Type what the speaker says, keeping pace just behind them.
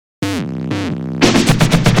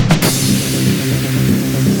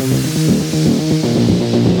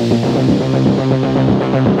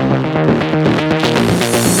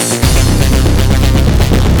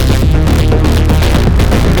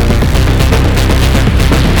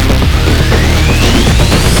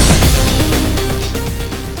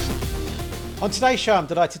On today's show, I'm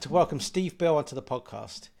delighted to welcome Steve Beale onto the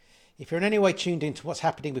podcast. If you're in any way tuned into what's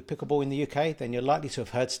happening with pickleball in the UK, then you're likely to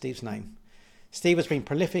have heard Steve's name. Steve has been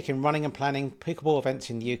prolific in running and planning pickleball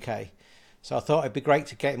events in the UK, so I thought it'd be great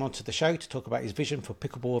to get him onto the show to talk about his vision for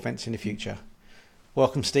pickleball events in the future.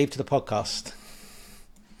 Welcome, Steve, to the podcast.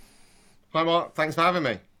 Hi, Mark. Thanks for having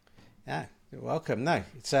me. Yeah, you're welcome. No,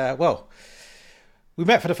 it's we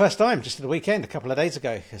met for the first time just at the weekend a couple of days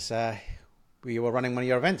ago because you were running one of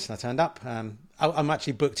your events and I turned up. I'm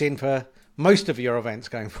actually booked in for most of your events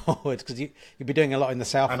going forward because you'll be doing a lot in the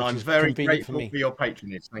south. And I'm very grateful for your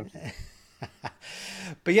patronage. Thank you.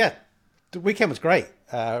 But yeah, the weekend was great.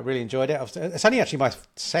 Really enjoyed it. It's only actually my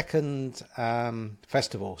second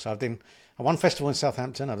festival. So I won festival in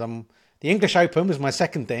Southampton. I've done the English Open was my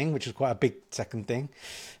second thing, which was quite a big second thing,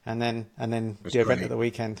 and then the event at the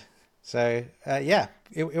weekend. So yeah,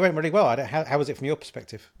 it went really well. How was it from your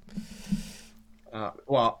perspective?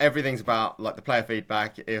 Well, everything's about like the player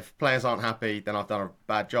feedback. If players aren't happy, then I've done a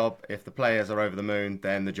bad job. If the players are over the moon,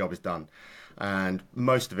 then the job is done. And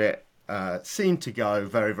most of it seemed to go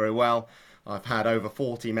very, very well. I've had over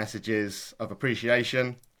 40 messages of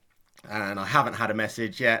appreciation, and I haven't had a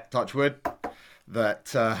message yet, touch wood, that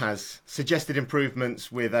has suggested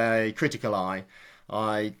improvements with a critical eye.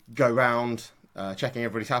 I go round checking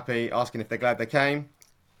everybody's happy, asking if they're glad they came.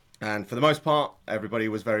 And for the most part, everybody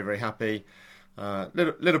was very, very happy.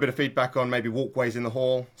 Little bit of feedback on maybe walkways in the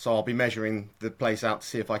hall. So I'll be measuring the place out to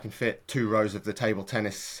see if I can fit 2 rows of the table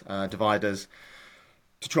tennis dividers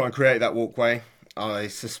to try and create that walkway. I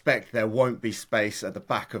suspect there won't be space at the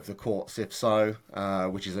back of the courts if so,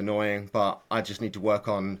 which is annoying. But I just need to work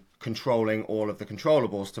on controlling all of the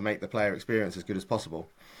controllables to make the player experience as good as possible.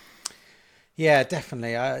 Yeah,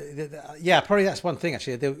 definitely. Probably that's one thing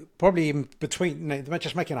actually. Probably in between,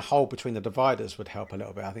 just making a hole between the dividers would help a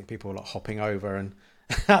little bit. I think people were like hopping over, and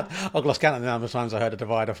I've lost count of the number of times I heard a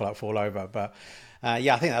divider fall over. But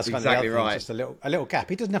yeah, I think that's kind exactly of the other right. thing, just a little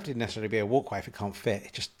gap. It doesn't have to necessarily be a walkway if it can't fit.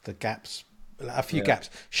 It's just the gaps, a few gaps.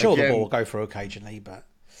 Sure, again, the ball will go through occasionally, but.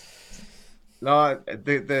 No,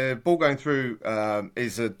 the ball going through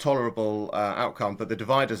is a tolerable outcome, but the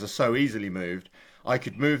dividers are so easily moved. I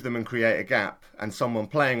could move them and create a gap, and someone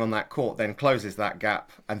playing on that court then closes that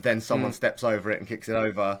gap, and then someone steps over it and kicks it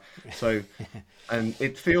over. So, and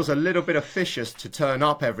it feels a little bit officious to turn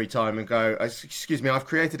up every time and go, excuse me, I've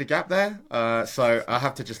created a gap there. So I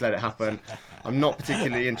have to just let it happen. I'm not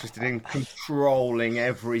particularly interested in controlling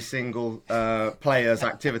every single player's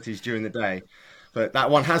activities during the day. But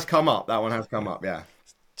that one has come up. Yeah.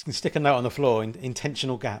 You can stick a note on the floor,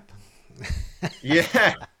 intentional gap.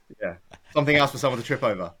 Yeah. Something else for someone to trip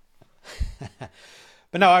over.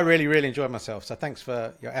 But no, I really, really enjoyed myself. So thanks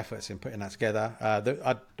for your efforts in putting that together.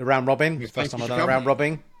 The round robin, the first time I've done a round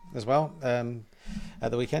robin as well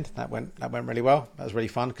at the weekend. That went really well. That was really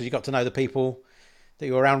fun because you got to know the people that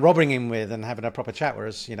you were round robbing in with and having a proper chat.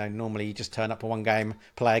 Whereas, normally you just turn up for one game,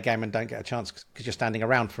 play a game and don't get a chance because you're standing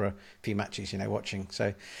around for a few matches, watching.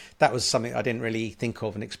 So that was something I didn't really think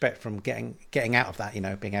of and expect from getting out of that,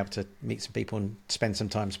 being able to meet some people and spend some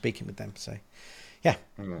time speaking with them. So yeah,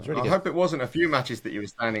 it was really good. I hope it wasn't a few matches that you were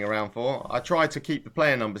standing around for. I tried to keep the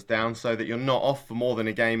player numbers down so that you're not off for more than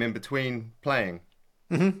a game in between playing.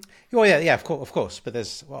 Mm-hmm. Well, yeah, of course. But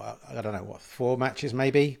there's, I don't know, 4 matches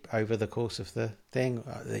maybe over the course of the thing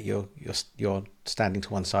that you're standing to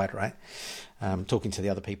one side, right? Talking to the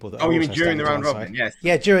other people that. Oh, are you also mean during the round robin? robin? Yes.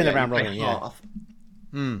 Yeah, during the round robin.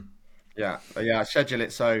 Yeah. Yeah. Schedule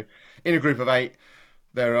it so in a group of 8,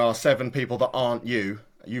 there are 7 people that aren't you.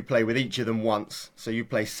 You play with each of them once, so you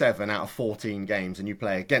play 7 out of 14 games, and you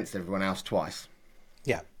play against everyone else twice.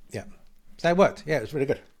 Yeah. So it worked. Yeah, it was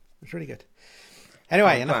really good.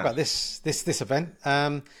 Anyway, enough about this event.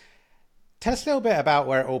 Tell us a little bit about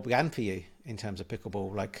where it all began for you in terms of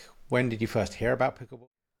pickleball. Like, when did you first hear about pickleball?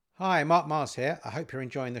 Hi, Mark Mars here. I hope you're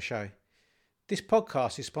enjoying the show. This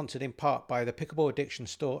podcast is sponsored in part by the Pickleball Addiction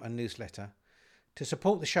store and newsletter. To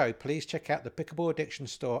support the show, please check out the Pickleball Addiction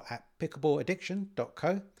store at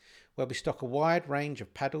pickleballaddiction.co, where we stock a wide range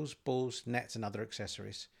of paddles, balls, nets and other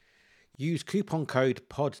accessories. Use coupon code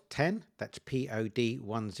POD10, that's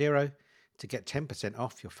POD10, to get 10%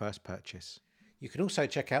 off your first purchase. You can also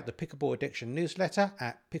check out the Pickleball Addiction newsletter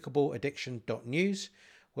at pickleballaddiction.news,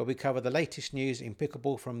 where we cover the latest news in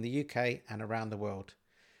pickleball from the UK and around the world.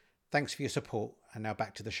 Thanks for your support, and now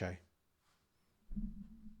back to the show.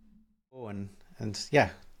 And yeah,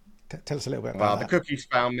 tell us a little bit about that. Well, the cookies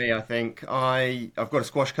found me, I think. I've got a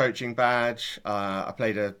squash coaching badge. I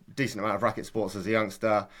played a decent amount of racket sports as a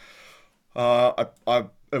youngster. I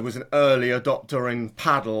was an early adopter in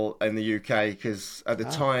paddle in the UK, because at the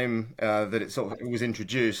time that it was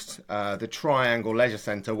introduced, the Triangle Leisure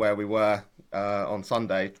Centre where we were on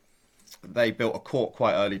Sunday, they built a court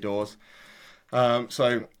quite early doors.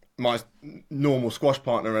 So my normal squash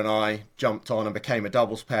partner and I jumped on and became a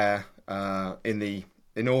doubles pair in the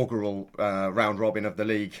inaugural round robin of the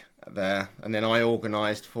league there, and then I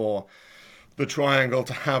organised for the Triangle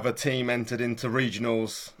to have a team entered into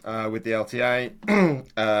regionals with the LTA,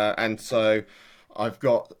 and so I've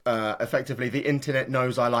got effectively the internet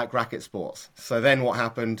knows I like racket sports. So then what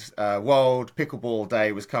happened? World Pickleball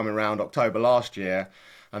Day was coming around October last year,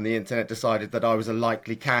 and the internet decided that I was a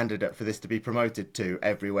likely candidate for this to be promoted to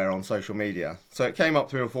everywhere on social media. So it came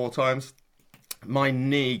up 3 or 4 times. My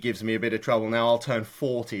knee gives me a bit of trouble now. I'll turn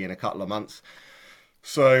 40 in a couple of months.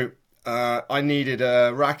 So I needed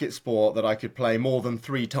a racket sport that I could play more than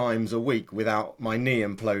 3 times a week without my knee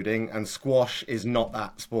imploding, and squash is not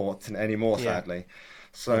that sport anymore, sadly.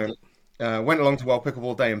 So went along to World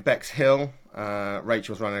Pickleball Day in Bexhill.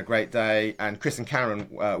 Rachel's running a great day, and Chris and Karen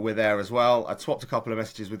were there as well. I'd swapped a couple of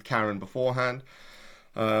messages with Karen beforehand,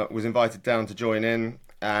 was invited down to join in.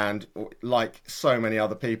 And like so many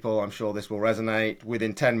other people, I'm sure this will resonate.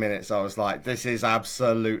 Within 10 minutes, I was like, this is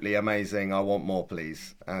absolutely amazing. I want more,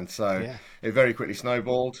 please. And so it very quickly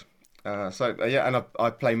snowballed. And I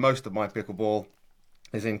play most of my pickleball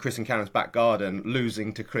is in Chris and Karen's back garden,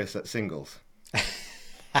 losing to Chris at singles.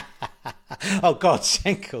 Oh, God,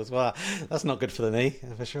 singles. Well, that's not good for the knee,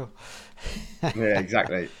 for sure. Yeah,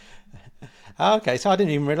 exactly. Okay, so I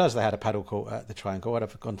didn't even realise they had a paddle court at the Triangle. I'd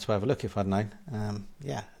have gone to have a look if I'd known.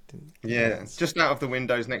 Just out of the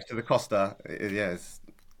windows next to the Costa.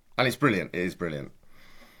 And it's brilliant. It is brilliant.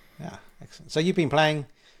 Yeah, excellent. So you've been playing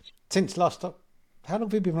since last stop. How long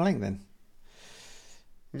have you been playing then?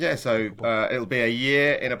 Yeah, so it'll be a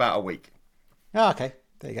year in about a week. Oh, okay.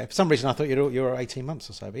 There you go. For some reason, I thought you were 18 months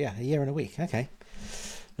or so, but yeah, a year and a week. Okay,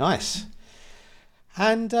 nice.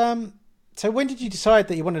 And so when did you decide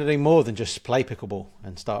that you wanted to do more than just play pickleball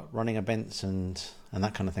and start running events and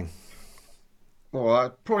that kind of thing?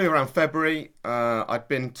 Well, probably around February. I'd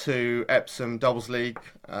been to Epsom Doubles League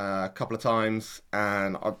a couple of times,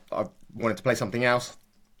 and I wanted to play something else.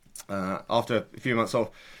 After a few months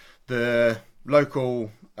off, the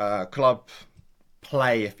local club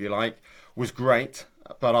play, if you like, was great.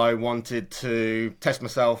 But I wanted to test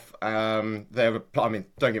myself. Don't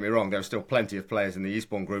get me wrong, there are still plenty of players in the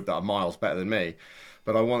Eastbourne group that are miles better than me.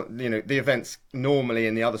 But I want, the events normally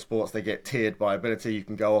in the other sports, they get tiered by ability. You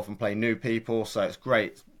can go off and play new people, so it's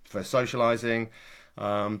great for socialising.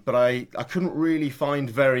 But I couldn't really find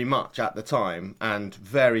very much at the time, and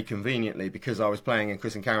very conveniently, because I was playing in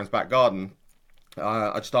Chris and Karen's back garden,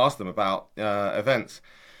 I just asked them about events.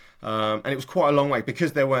 And it was quite a long way,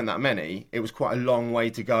 because there weren't that many. It was quite a long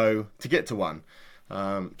way to go to get to one.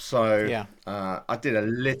 I did a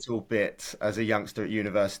little bit as a youngster at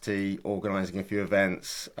university, organising a few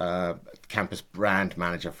events, campus brand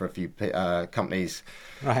manager for a few companies.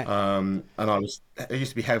 Right. And I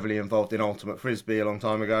used to be heavily involved in Ultimate Frisbee a long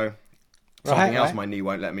time ago. Something else my knee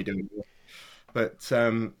won't let me do anymore. But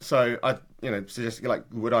so I, suggested, like,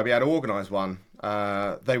 would I be able to organise one?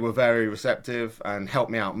 They were very receptive and helped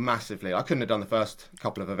me out massively. I couldn't have done the first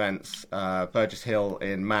couple of events, Burgess Hill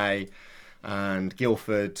in May and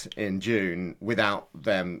Guildford in June, without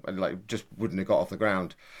them. Like, just wouldn't have got off the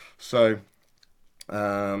ground. So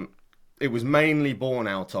it was mainly born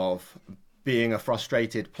out of being a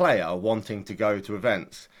frustrated player wanting to go to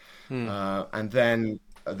events. And then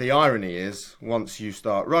the irony is, once you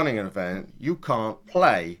start running an event, you can't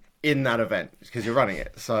play in that event because you're running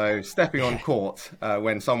it. So stepping on court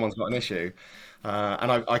when someone's got an issue.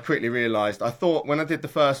 And I quickly realised, I thought when I did the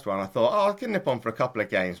first one, I thought, I can nip on for a couple of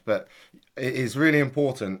games, but it is really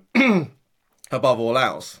important, above all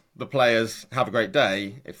else, the players have a great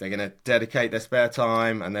day. If they're going to dedicate their spare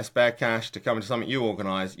time and their spare cash to coming to something you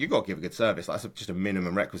organise, you've got to give a good service. That's just a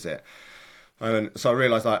minimum requisite. And so I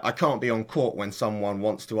realised I can't be on court when someone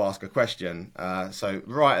wants to ask a question. So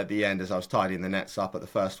right at the end, as I was tidying the nets up at the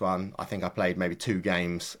first one, I think I played maybe 2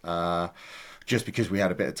 games, just because we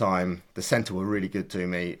had a bit of time. The centre were really good to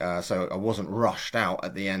me, so I wasn't rushed out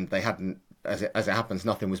at the end. They hadn't, as it happens,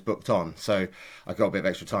 nothing was booked on, so I got a bit of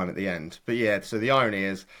extra time at the end. But yeah, so the irony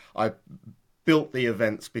is, I built the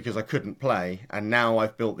events because I couldn't play, and now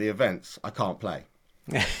I've built the events, I can't play.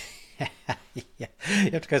 Yeah,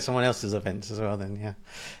 you have to go to someone else's events as well then. Yeah,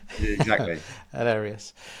 exactly.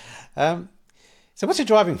 Hilarious. So what's your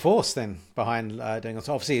driving force then behind doing it?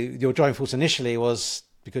 So obviously your driving force initially was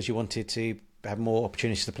because you wanted to have more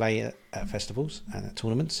opportunities to play at festivals and at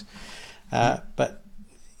tournaments, but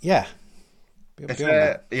yeah, beyond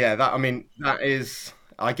that. Yeah, that I mean, that is.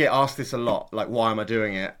 I get asked this a lot, like, why am I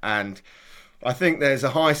doing it? And I think there's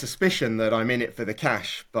a high suspicion that I'm in it for the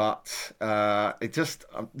cash, but it just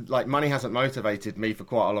like money hasn't motivated me for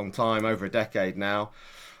quite a long time, over a decade now,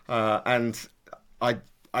 and I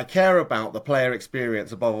I care about the player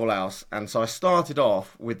experience above all else, and so I started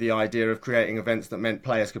off with the idea of creating events that meant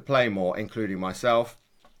players could play more, including myself.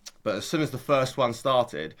 But as soon as the first one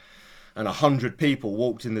started, and 100 people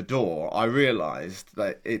walked in the door, I realised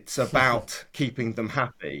that it's about keeping them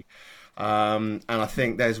happy. And I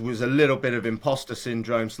think there was a little bit of imposter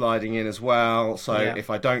syndrome sliding in as well. So Yeah. if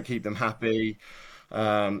I don't keep them happy,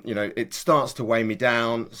 it starts to weigh me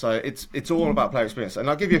down. So it's all about player experience. And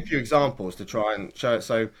I'll give you a few examples to try and show it.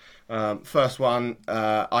 So first one,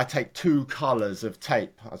 I take two colours of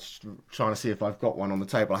tape. I was trying to see if I've got one on the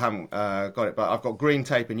table. I haven't got it, but I've got green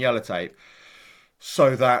tape and yellow tape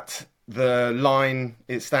so that the line,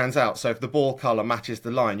 it stands out. So if the ball colour matches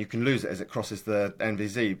the line, you can lose it as it crosses the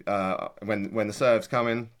NVZ when the serves come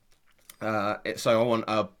in. So I want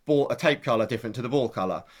a tape colour different to the ball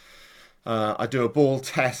colour. I do a ball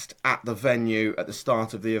test at the venue at the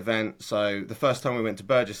start of the event. So the first time we went to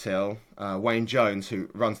Burgess Hill, Wayne Jones, who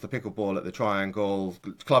runs the pickleball at the Triangle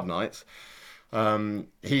Club Nights,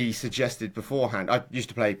 he suggested beforehand. I used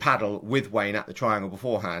to play paddle with Wayne at the Triangle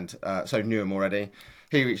beforehand, so knew him already.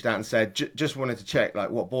 He reached out and said, just wanted to check, like,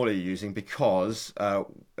 what ball are you using, because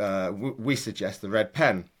we suggest the red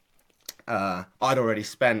pen. I'd already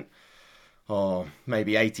spent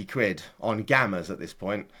maybe 80 quid on gammas at this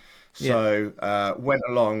point. So went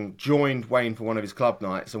along, joined Wayne for one of his club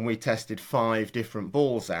nights, and we tested 5 different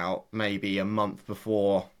balls out maybe a month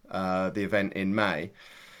before the event in May.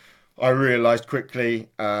 I realised quickly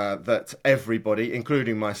that everybody,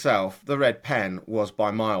 including myself, the red pen was by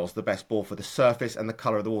miles the best ball for the surface and the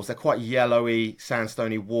colour of the walls. They're quite yellowy,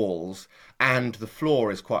 sandstony walls, and the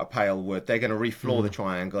floor is quite a pale wood. They're going to refloor the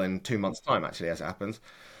Triangle in 2 months' time, actually, as it happens.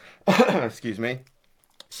 Excuse me.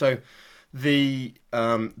 So the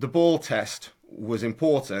ball test was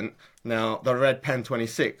important. Now, the red pen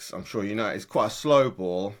 26, I'm sure you know, is quite a slow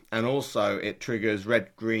ball, and also it triggers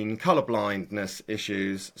red-green colour blindness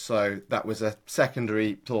issues. So that was a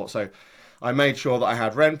secondary thought. So I made sure that I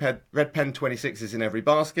had red pen 26s in every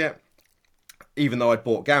basket. Even though I'd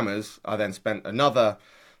bought gammas, I then spent another,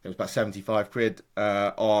 it was about 75 quid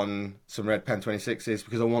on some red pen 26s,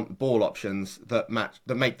 because I want ball options that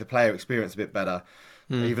make the player experience a bit better,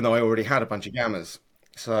 even though I already had a bunch of gammas.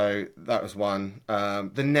 So that was one.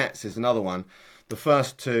 The nets is another one. The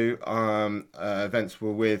first two events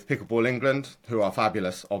were with Pickleball England, who are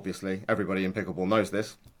fabulous, obviously. Everybody in pickleball knows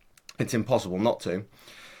this. It's impossible not to.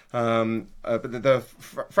 But the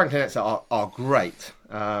Franklin nets are great.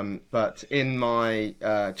 But in my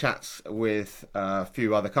chats with a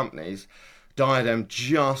few other companies, Diadem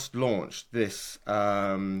just launched this,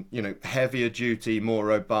 heavier duty, more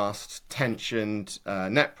robust, tensioned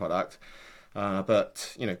net product.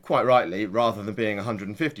 But, quite rightly, rather than being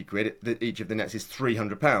 150 quid, each of the nets is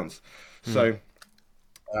 £300. So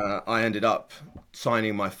I ended up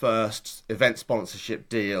signing my first event sponsorship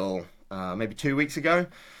deal maybe 2 weeks ago,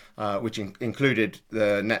 which included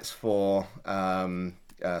the nets for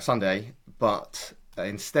Sunday. But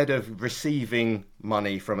instead of receiving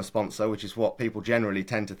money from a sponsor, which is what people generally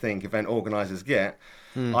tend to think event organisers get,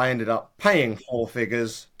 I ended up paying 4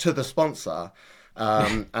 figures to the sponsor.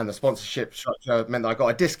 And the sponsorship structure meant that I got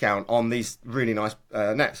a discount on these really nice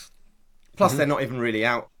nets. Plus, they're not even really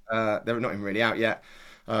out. They're not even really out yet.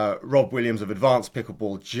 Rob Williams of Advanced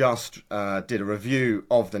Pickleball just did a review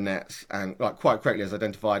of the nets, and quite correctly has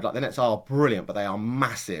identified, the nets are brilliant, but they are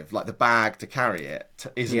massive. Like, the bag to carry it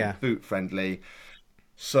isn't boot friendly.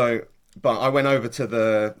 So, but I went over to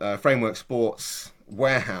the Framework Sports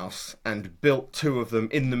warehouse and built 2 of them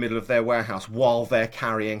in the middle of their warehouse while they're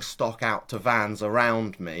carrying stock out to vans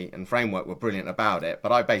around me, and Framework were brilliant about it, but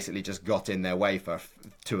I basically just got in their way for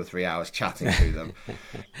 2 or 3 hours chatting to them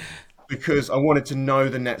because I wanted to know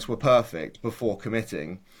the nets were perfect before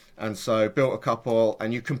committing. And so built a couple,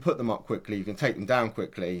 and you can put them up quickly, you can take them down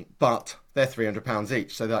quickly, but they're £300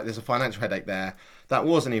 each, so there's a financial headache there. That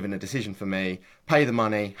wasn't even a decision for me. Pay the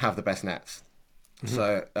money, have the best nets.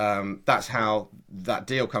 So that's how that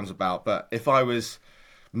deal comes about. But if I was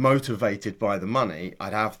motivated by the money,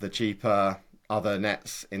 I'd have the cheaper other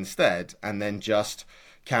nets instead, and then just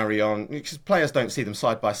carry on, because players don't see them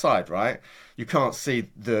side by side, right? You can't see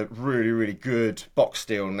the really, really good box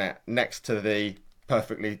steel net next to the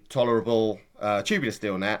perfectly tolerable tubular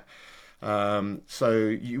steel net.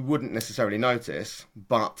 So you wouldn't necessarily notice,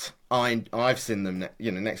 but I've seen them,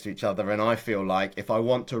 next to each other, and I feel like if I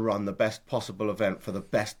want to run the best possible event for the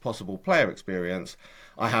best possible player experience,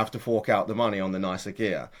 I have to fork out the money on the nicer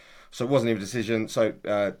gear. So it wasn't even a decision. So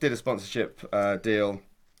did a sponsorship deal,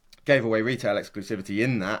 gave away retail exclusivity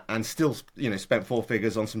in that, and still, spent four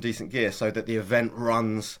figures on some decent gear so that the event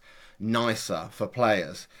runs nicer for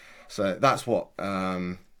players. So that's what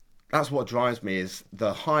drives me. Is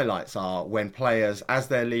the highlights are when players, as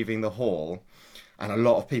they're leaving the hall, and a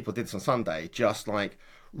lot of people did this on Sunday, just like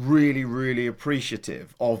really, really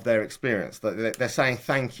appreciative of their experience. That they're saying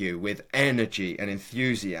thank you with energy and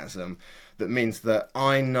enthusiasm. That means that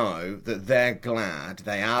I know that they're glad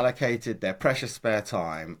they allocated their precious spare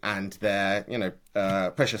time and their,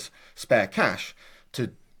 precious spare cash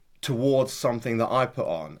towards something that I put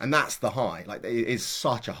on, and that's the high. Like, it is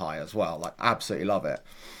such a high as well. Like, absolutely love it.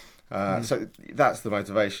 So that's the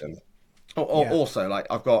motivation. Also, like,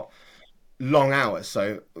 I've got long hours,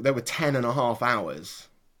 so there were 10.5 hours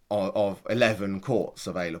of 11 courts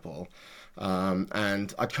available.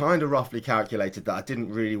 And I kind of roughly calculated that I didn't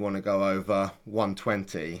really want to go over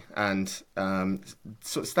 120, and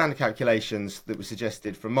sort of standard calculations that were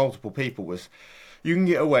suggested from multiple people was you can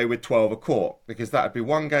get away with 12 a court, because that would be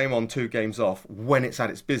one game on, 2 games off when it's at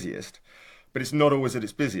its busiest. But it's not always at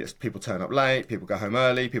its busiest. People turn up late, people go home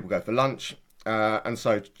early, people go for lunch, and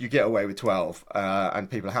so you get away with 12, and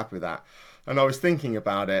people are happy with that. And I was thinking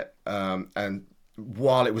about it, and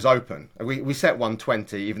while it was open, we set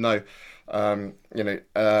 120, even though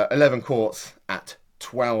 11 courts at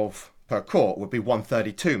 12 per court would be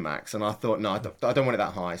 132 max, and I thought, no, I don't want it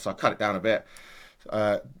that high, so I cut it down a bit.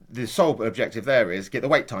 The sole objective there is get the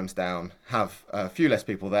wait times down, have a few less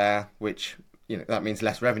people there, which that means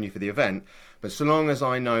less revenue for the event. But so long as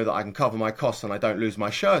I know that I can cover my costs and I don't lose my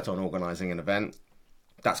shirt on organising an event,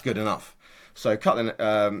 that's good enough. So cut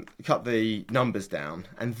the numbers down,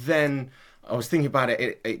 and then I was thinking about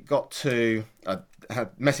it. It got to I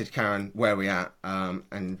had messaged Karen where we at,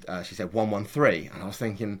 and she said 113, and I was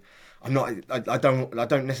thinking I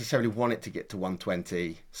don't necessarily want it to get to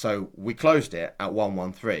 120, so we closed it at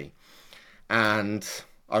 113, and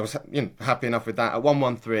I was happy enough with that. At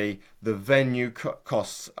 113, the venue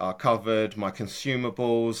costs are covered, my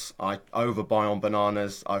consumables, I overbuy on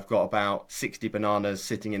bananas. I've got about 60 bananas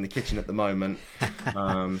sitting in the kitchen at the moment.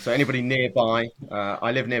 So anybody nearby,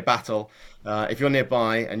 I live near Battle. If you're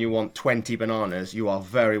nearby and you want 20 bananas, you are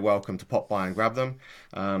very welcome to pop by and grab them.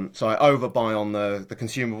 So I overbuy on the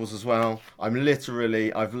consumables as well. I've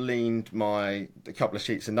leaned a couple of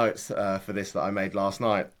sheets of notes for this that I made last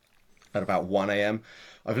night at about 1 a.m.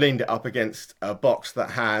 I've leaned it up against a box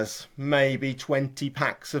that has maybe 20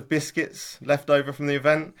 packs of biscuits left over from the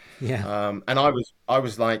event. Yeah. And I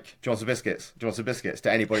was like, do you want some biscuits? Do you want some biscuits?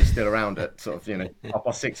 To anybody still around at sort of,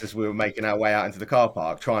 6:30 as we were making our way out into the car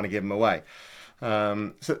park, trying to give them away.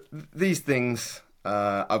 So these things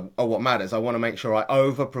are what matters. I want to make sure I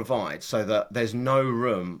over provide so that there's no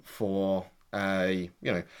room for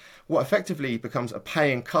what effectively becomes a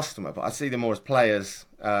paying customer, but I see them more as players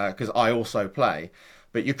because I also play.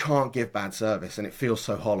 But you can't give bad service, and it feels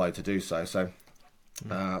so hollow to do so. So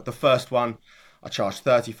the first one I charged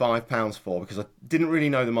 £35 for, because I didn't really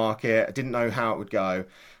know the market, I didn't know how it would go,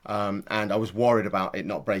 and I was worried about it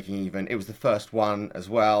not breaking even. It was the first one as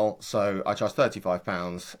well, so I charged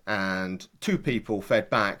 £35, and 2 people fed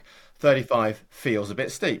back. 35 feels a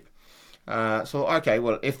bit steep. So okay,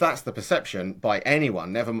 well, if that's the perception by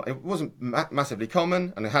anyone, it wasn't massively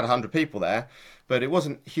common, and it had 100 people there, but it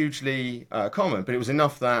wasn't hugely common. But it was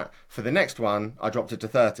enough that for the next one, I dropped it to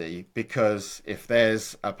 30, because if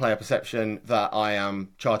there's a player perception that I am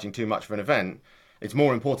charging too much for an event, it's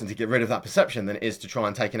more important to get rid of that perception than it is to try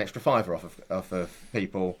and take an extra fiver off of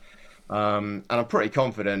people. And I'm pretty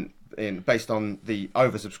confident based on the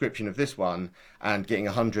oversubscription of this one and getting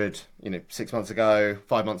 100, 6 months ago,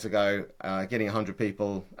 5 months ago, getting 100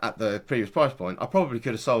 people at the previous price point, I probably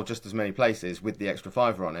could have sold just as many places with the extra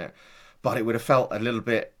fiver on it, but it would have felt a little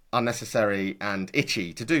bit unnecessary and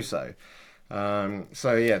itchy to do so. But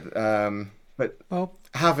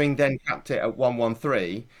having then capped it at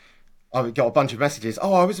 113, I got a bunch of messages.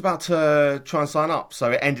 Oh, I was about to try and sign up,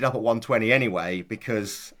 so it ended up at 120 anyway,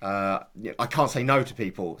 because I can't say no to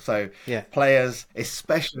people. So Yeah. players,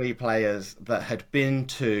 especially players that had been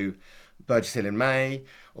to Burgess Hill in May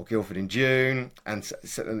or Guildford in June, and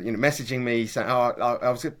messaging me saying, "Oh, I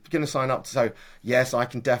was going to sign up." So yes, I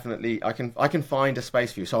can find a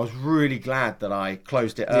space for you. So I was really glad that I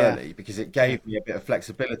closed it early, because it gave me a bit of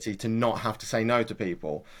flexibility to not have to say no to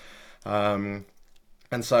people.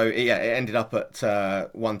 And so, it ended up at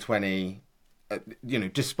 120,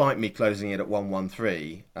 despite me closing it at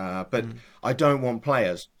 113. But I don't want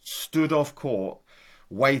players stood off court,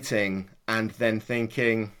 waiting, and then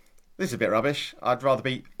thinking, this is a bit rubbish. I'd rather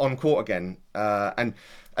be on court again. And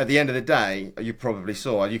at the end of the day, you probably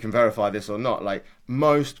saw, you can verify this or not, like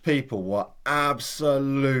most people were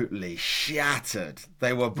absolutely shattered.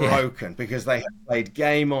 They were broken because they had played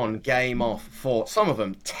game on, game off for some of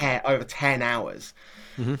them over 10 hours.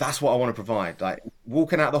 That's what I want to provide. Like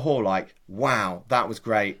walking out the hall, like, wow, that was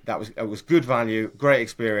great. It was good value, great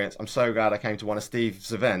experience. I'm so glad I came to one of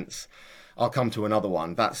Steve's events. I'll come to another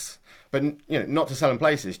one. But not to sell in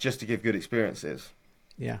places, just to give good experiences.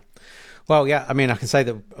 Yeah. Well, yeah. I mean, I can say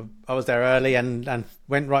that I was there early and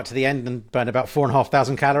went right to the end and burned about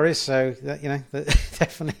 4,500 calories. So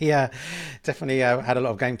definitely had a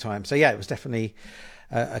lot of game time. So yeah, it was definitely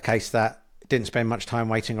a case that didn't spend much time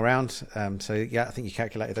waiting around. So yeah, I think you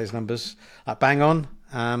calculated those numbers bang on.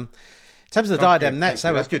 In terms of the diadem nets,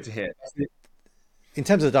 that's good to hear. In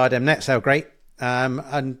terms of the diadem nets, they were great.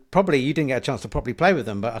 And probably you didn't get a chance to properly play with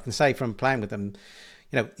them, but I can say from playing with them,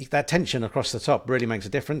 that tension across the top really makes a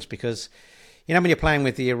difference because, when you're playing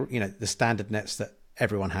with the standard nets that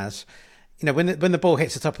everyone has, when the ball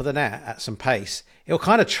hits the top of the net at some pace, it'll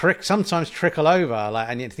kind of sometimes trickle over,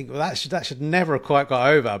 and you think, well, that should never have quite got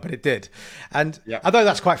over, but it did. And although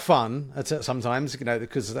that's quite fun sometimes,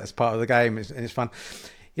 because that's part of the game and it's fun.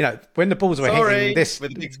 When the balls were hitting this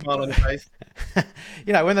with a big smile on the face,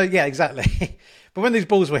 exactly. But when these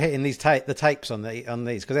balls were hitting the tapes on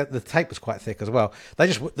these, because the tape was quite thick as well,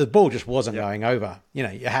 the ball just wasn't going over. You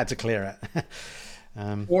had to clear it.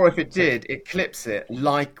 Or if it did, it clips it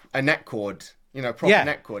like a net cord, proper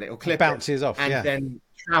net cord. It'll clip bounces off and then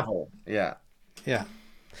travel. Yeah.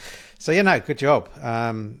 So good job.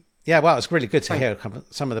 Well, it's really good to hear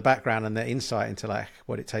some of the background and the insight into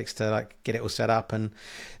what it takes to get it all set up and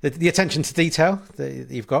the attention to detail that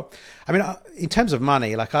you've got. I mean, in terms of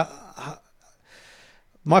money,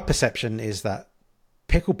 my perception is that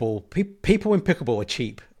pickleball people in pickleball are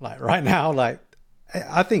cheap. Right now,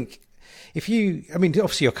 I think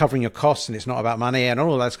obviously you're covering your costs and it's not about money and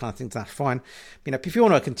all of those kind of things. That's fine. If you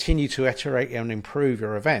want to continue to iterate and improve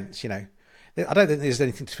your events, I don't think there's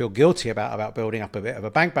anything to feel guilty about building up a bit of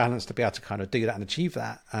a bank balance to be able to kind of do that and achieve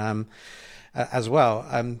that as well.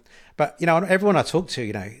 But everyone I talk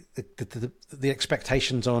to, the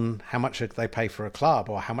expectations on how much they pay for a club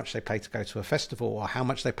or how much they pay to go to a festival or how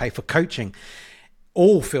much they pay for coaching,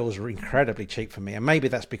 all feels incredibly cheap for me. And maybe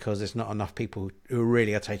that's because there's not enough people who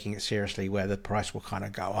really are taking it seriously, where the price will kind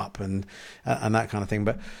of go up and that kind of thing.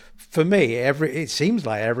 But for me, it seems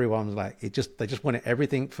like everyone's they just want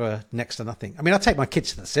everything for next to nothing. I mean, I take my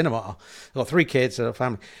kids to the cinema. I've got 3 kids and a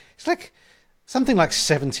family. It's something like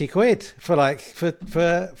 70 quid for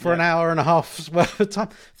an hour and a half's worth of time.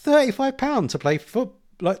 £35 to play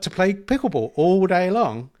to play pickleball all day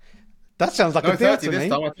long. That sounds like a deal to me. This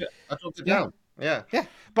time I dropped it down. Yeah.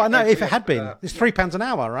 But I know if it had been, it's £3 an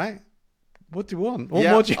hour, right? What do you want? What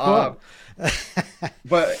more do you want?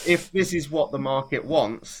 But if this is what the market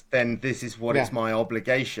wants, then this is what it's my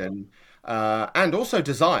obligation and also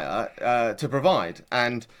desire to provide.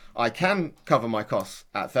 And I can cover my costs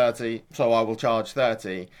at 30, so I will charge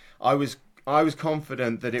 30. I was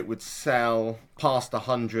confident that it would sell past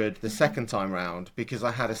 100 the second time round because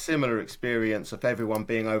I had a similar experience of everyone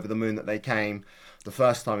being over the moon that they came the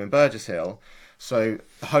first time in Burgess Hill. So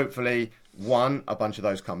hopefully, 1, a bunch of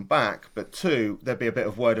those come back, but 2, there'd be a bit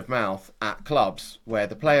of word of mouth at clubs where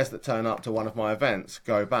the players that turn up to one of my events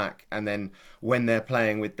go back, and then when they're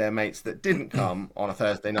playing with their mates that didn't come on a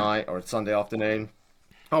Thursday night or a Sunday afternoon,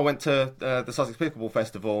 I went to the Sussex Pickleball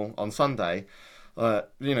Festival on Sunday,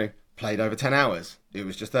 played over 10 hours. It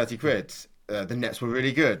was just 30 quid. The nets were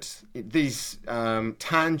really good. These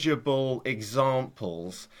tangible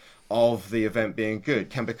examples of the event being good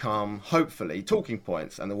can become, hopefully, talking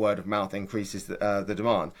points, and the word of mouth increases the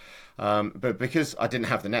demand. But because I didn't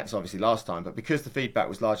have the nets, obviously, last time, but because the feedback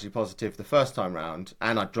was largely positive the first time round,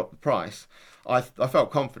 and I dropped the price, I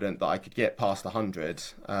felt confident that I could get past 100,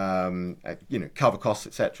 cover costs,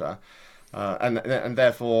 etc. And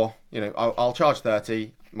therefore, I'll charge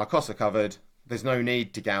 30. My costs are covered. There's no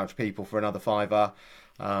need to gouge people for another £5.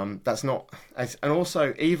 That's not, and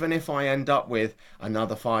also even if I end up with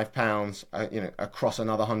another £5, across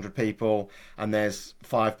another 100 people, and there's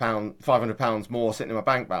 £500 more sitting in my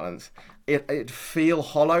bank balance, it'd feel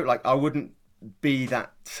hollow. Like I wouldn't be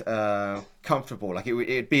that comfortable. Like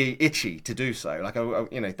it'd be itchy to do so. Like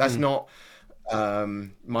that's not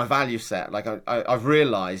my value set. Like I've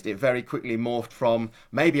realised it very quickly morphed from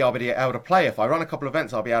maybe I'll be able to play if I run a couple of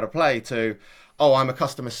events. I'll be able to play to oh, I'm a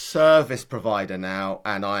customer service provider now,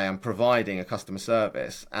 and I am providing a customer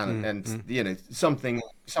service, and you know, something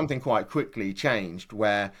quite quickly changed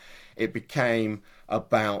where it became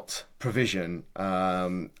about provision.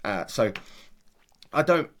 So I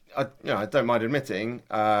don't mind admitting,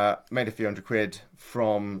 made a few £100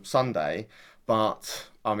 from Sunday, but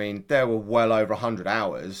I mean, there were well over 100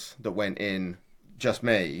 hours that went in just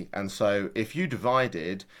me. And so if you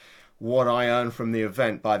divided what I earn from the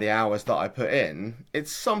event by the hours that I put in,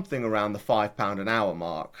 it's something around the £5 an hour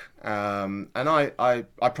mark. And I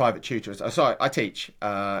private tutor. Sorry, I teach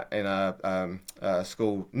in a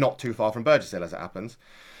school not too far from Burgess, as it happens.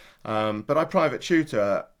 But I private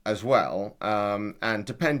tutor as well, and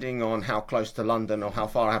depending on how close to London or how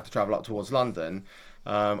far I have to travel up towards London,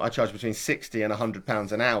 I charge between £60 and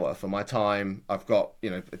 £100 an hour for my time. I've got, you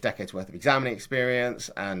know, a decade's worth of examining experience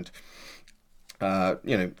and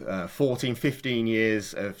 14, 15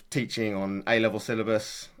 years of teaching on A-level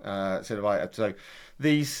syllabus. So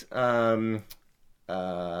these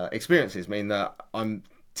experiences mean that I'm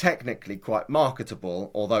technically quite marketable,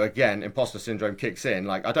 although again, imposter syndrome kicks in.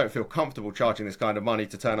 Like, I don't feel comfortable charging this kind of money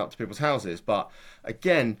to turn up to people's houses, but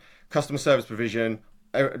again, customer service provision,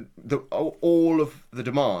 all of the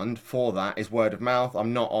demand for that is word of mouth.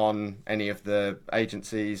 I'm not on any of the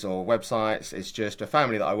agencies or websites. It's just a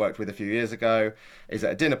family that I worked with a few years ago is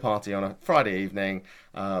at a dinner party on a Friday evening.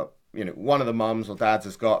 One of the mums or dads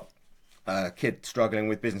has got a kid struggling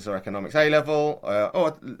with business or economics A-level, or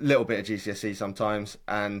a little bit of GCSE sometimes,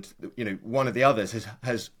 and one of the others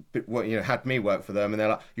has had me work for them, and they're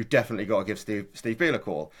like, "You've definitely got to give Steve Beale a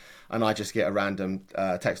call," and I just get a random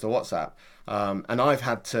text or WhatsApp, and I've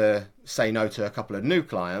had to say no to a couple of new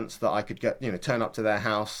clients that I could get, turn up to their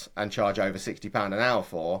house and charge over £60 an hour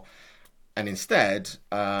for. And instead,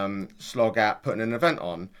 slog at putting an event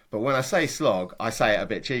on. But when I say slog, I say it a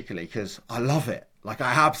bit cheekily because I love it. Like,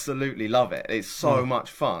 I absolutely love it. It's so much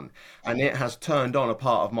fun. And it has turned on a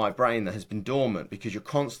part of my brain that has been dormant because you're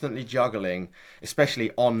constantly juggling,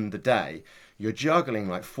 especially on the day. You're juggling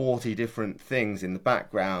like 40 different things in the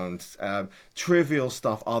background. Trivial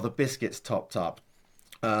stuff. Are the biscuits topped up?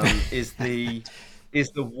 Is the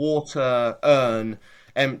water urn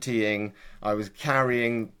emptying? I was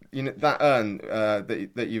carrying... that urn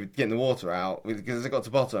that you would get in the water out, because it got to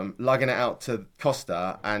bottom, lugging it out to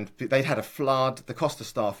Costa, and they'd had a flood. The Costa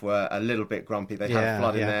staff were a little bit grumpy. They'd had a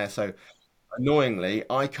flood in there. So annoyingly,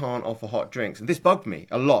 I can't offer hot drinks. And this bugged me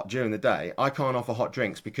a lot during the day. I can't offer hot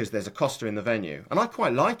drinks because there's a Costa in the venue. And I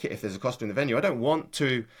quite like it if there's a Costa in the venue. I don't want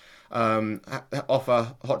to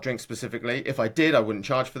offer hot drinks specifically. If I did, I wouldn't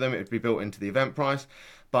charge for them. It would be built into the event price.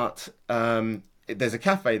 But... there's a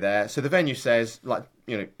cafe there, so the venue says, like,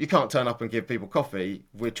 you can't turn up and give people coffee.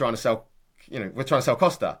 We're trying to sell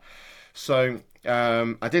Costa. So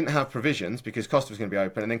I didn't have provisions because Costa was going to be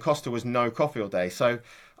open, and then Costa was no coffee all day. So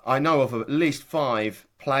I know of at least 5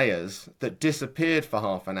 players that disappeared for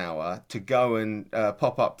half an hour to go and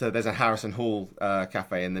pop up to. There's a Harrison Hall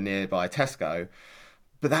cafe in the nearby Tesco,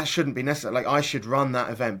 but that shouldn't be necessary. Like, I should run that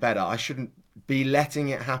event better. I shouldn't be letting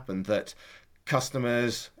it happen that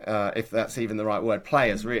customers, if that's even the right word,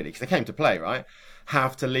 players really, because they came to play, right,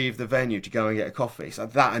 have to leave the venue to go and get a coffee. So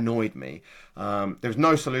that annoyed me. There was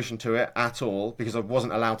no solution to it at all because I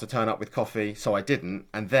wasn't allowed to turn up with coffee, so I didn't.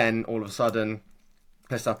 And then all of a sudden,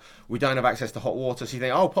 we don't have access to hot water. So you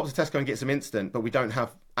think, oh, pop to Tesco and get some instant, but we don't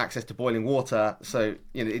have access to boiling water. So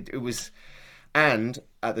it was. And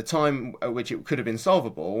at the time at which it could have been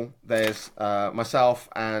solvable, there's myself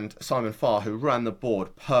and Simon Farr, who ran the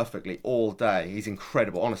board perfectly all day. He's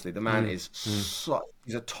incredible. Honestly, the man is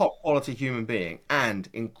he's a top quality human being and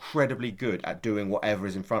incredibly good at doing whatever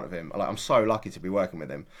is in front of him. Like, I'm so lucky to be working with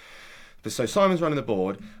him. But so Simon's running the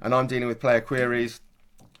board and I'm dealing with player queries,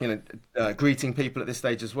 greeting people at this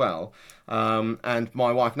stage as well. And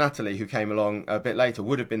my wife, Natalie, who came along a bit later,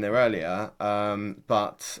 would have been there earlier.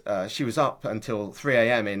 But she was up until 3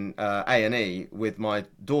 a.m. in A&E with my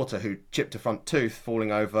daughter who chipped a front tooth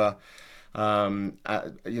falling over.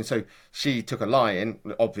 So she took a lie-in,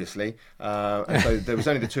 obviously. And so there was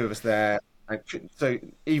only the two of us there. So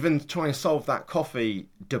even trying to solve that coffee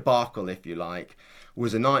debacle, if you like,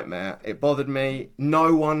 was a nightmare. It bothered me.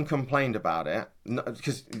 No one complained about it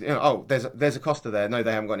because there's a Costa there. No,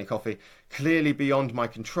 they haven't got any coffee. Clearly beyond my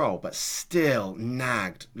control, but still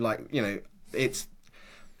nagged. Like, it's,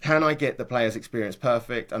 can I get the player's experience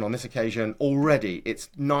perfect? And on this occasion, already it's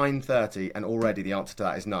 9:30, and already the answer to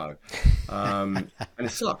that is no. And it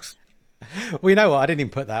sucks. Well, you know what? I didn't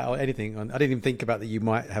even put that or anything on. I didn't even think about that you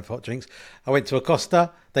might have hot drinks. I went to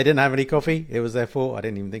Acosta. They didn't have any coffee. It was their fault. I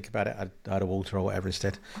didn't even think about it. I had a water or whatever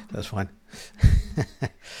instead. That's fine.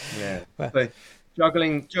 Yeah. Well, But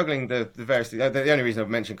juggling the various things. The only reason I've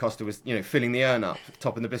mentioned Costa was, filling the urn up,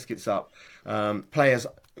 topping the biscuits up. Players,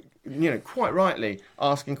 quite rightly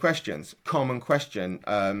asking questions, common question.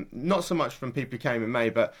 Not so much from people who came in May,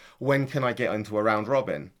 but when can I get into a round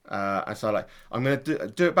robin? And so I'm going to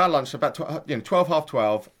do it about lunch, about 12, half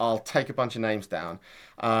 12. I'll take a bunch of names down,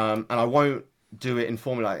 and I won't do it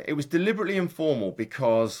informally. It was deliberately informal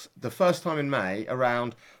because the first time in May,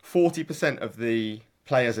 around 40% of the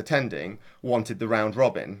players attending wanted the round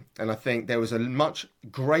robin, and I think there was a much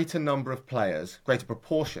greater number of players, greater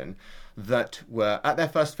proportion, that were at their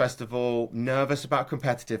first festival, nervous about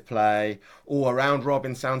competitive play, or a round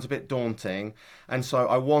robin sounds a bit daunting, and so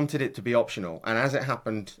I wanted it to be optional. And as it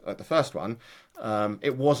happened at the first one,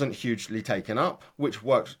 it wasn't hugely taken up, which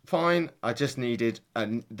worked fine. I just needed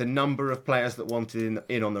the number of players that wanted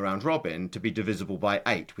in on the round robin to be divisible by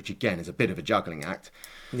 8, which again is a bit of a juggling act.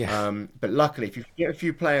 yeah. But luckily, if you get a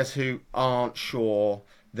few players who aren't sure,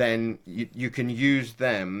 then you can use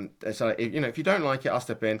them. So if you don't like it, I'll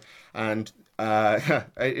step in. And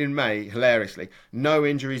in May, hilariously, no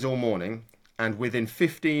injuries all morning. And within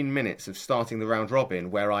 15 minutes of starting the round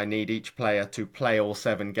robin, where I need each player to play all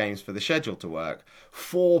 7 games for the schedule to work,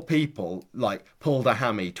 4 people pulled a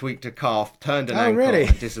hammy, tweaked a calf, turned an ankle, Really?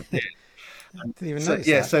 and disappeared. I didn't even So notice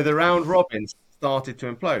yeah, that. so the round robin started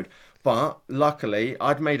to implode. But luckily,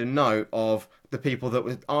 I'd made a note of the people that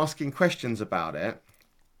were asking questions about it.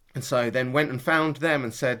 And so then went and found them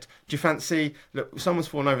and said, do you fancy, look, someone's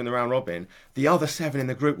fallen over in the round robin. The other 7 in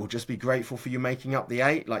the group will just be grateful for you making up the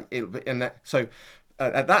 8. So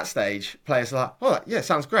at that stage, players are like, oh, yeah,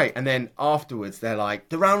 sounds great. And then afterwards, they're like,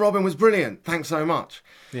 the round robin was brilliant. Thanks so much.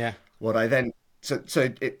 Yeah. What I then,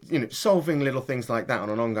 solving little things like that on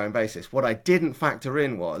an ongoing basis. What I didn't factor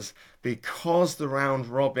in was, because the round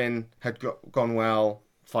robin had gone well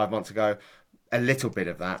 5 months ago, a little bit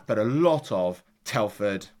of that, but a lot of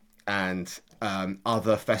Telford and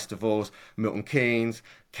other festivals, Milton Keynes,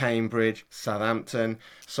 Cambridge, Southampton.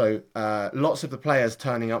 So lots of the players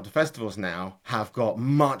turning up to festivals now have got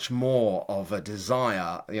much more of a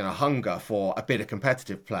desire, hunger for a bit of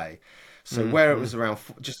competitive play. So where it was around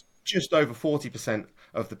just over 40%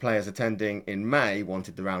 of the players attending in May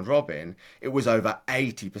wanted the round robin, it was over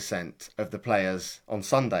 80% of the players on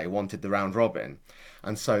Sunday wanted the round robin.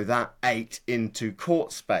 And so that ate into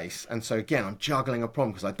court space. And so again, I'm juggling a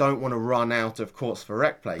problem because I don't want to run out of courts for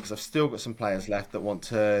rec play, because I've still got some players left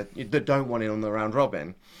that don't want in on the round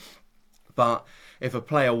robin. But if a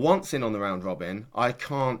player wants in on the round robin, I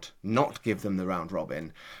can't not give them the round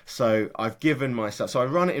robin. So I've given myself, so I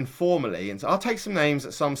run it informally, and so I'll take some names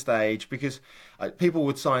at some stage, because people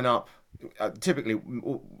would sign up. Typically,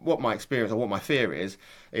 what my experience or what my fear is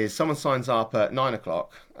someone signs up at 9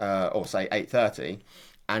 o'clock or say 8:30,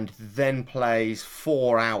 and then plays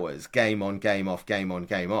 4 hours, game on, game off, game on,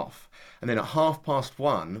 game off. And then at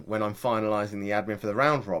 1:30, when I'm finalising the admin for the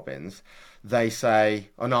round robins, they say,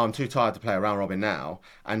 oh no, I'm too tired to play a round robin now.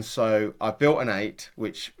 And so I built an 8,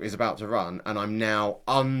 which is about to run, and I'm now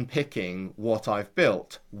unpicking what I've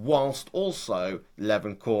built, whilst also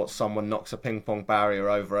 11 courts, someone knocks a ping pong barrier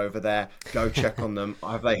over there, go check on them,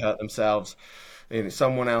 have they hurt themselves?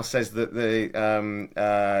 Someone else says that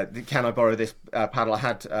can I borrow this paddle? I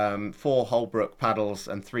had 4 Holbrook paddles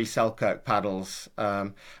and 3 Selkirk paddles.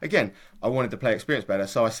 Again, I wanted the play experience better,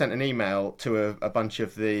 so I sent an email to a bunch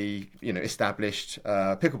of the established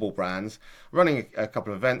pickleball brands running a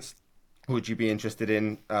couple of events. Would you be interested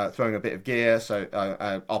in throwing a bit of gear? So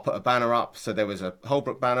I'll put a banner up. So there was a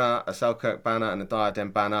Holbrook banner, a Selkirk banner, and a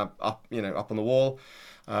Diadem banner up on the wall.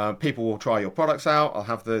 People will try your products out. I'll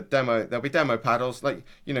have the demo. There'll be demo paddles. I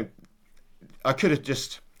could have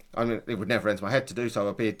just. I mean, it would never enter my head to do so. It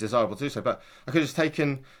would be desirable to do so. But I could have just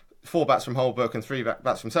taken 4 bats from Holbrook and 3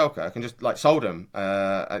 bats from Selkirk and just sold them.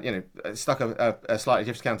 Stuck a slightly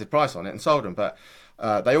discounted price on it and sold them. But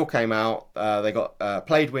they all came out. They got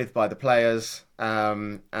played with by the players.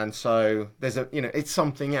 And so there's it's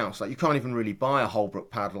something else. You can't even really buy a Holbrook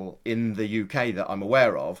paddle in the UK that I'm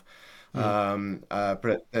aware of.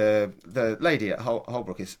 But the lady at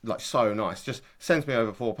Holbrook is so nice. Just sends me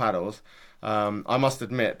over 4 paddles. I must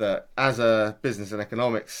admit that as a business and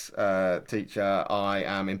economics teacher, I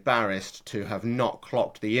am embarrassed to have not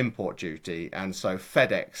clocked the import duty, and so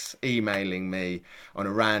FedEx emailing me on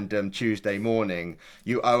a random Tuesday morning,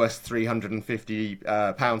 you owe us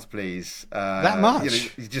 £350, please. That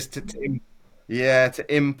much? Just to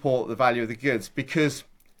import the value of the goods, because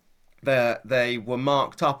they were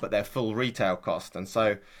marked up at their full retail cost, and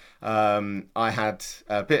so I had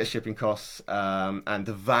a bit of shipping costs, and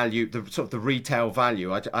the value, the sort of the retail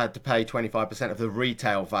value. I had to pay 25% of the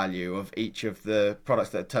retail value of each of the products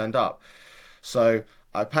that had turned up. So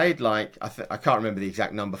I paid like I can't remember the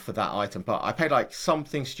exact number for that item, but I paid like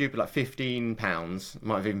something stupid like £15,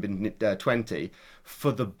 might have even been 20,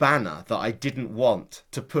 for the banner that I didn't want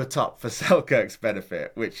to put up for Selkirk's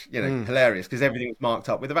benefit, which hilarious because everything was marked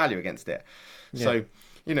up with a value against it. Yeah.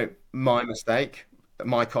 So my mistake,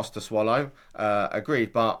 my cost to swallow.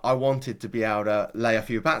 Agreed, but I wanted to be able to lay a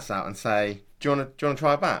few bats out and say, do you want to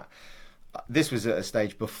try a bat? This was at a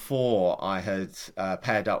stage before I had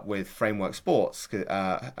paired up with Framework Sports,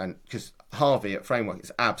 and because Harvey at Framework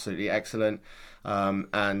is absolutely excellent,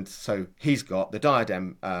 and so he's got the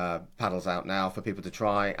Diadem paddles out now for people to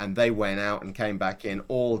try, and they went out and came back in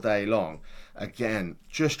all day long. Again,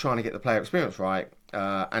 just trying to get the player experience right,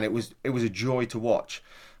 and it was a joy to watch,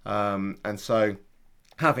 and so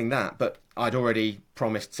having that, but I'd already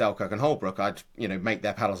promised Selkirk and Holbrook I'd make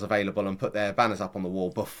their paddles available and put their banners up on the wall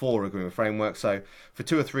before agreeing with Framework. So for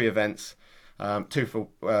 2 or 3 events, two for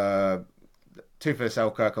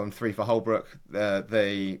Selkirk and 3 for Holbrook,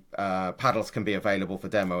 the paddles can be available for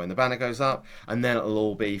demo and the banner goes up, and then it'll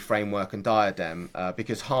all be Framework and Diadem,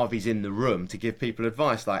 because Harvey's in the room to give people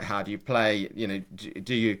advice like how do you play,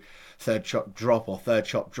 do you third chop drop or third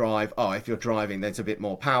chop drive? Oh, if you're driving, there's a bit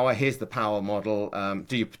more power. Here's the power model.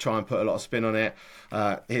 Do you try and put a lot of spin on it?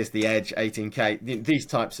 Here's the edge, 18K. These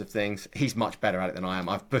types of things. He's much better at it than I am.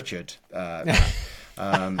 I've butchered that.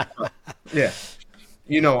 Yeah,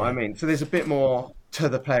 you know what I mean. So there's a bit more to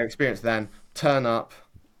the player experience than turn up,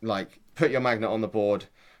 like put your magnet on the board,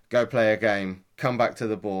 go play a game, come back to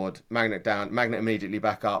the board, magnet down, magnet immediately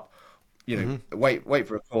back up. Wait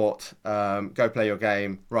for a court, go play your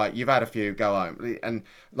game. Right, you've had a few, go home, and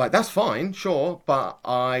like that's fine, sure, but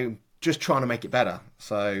I'm just trying to make it better.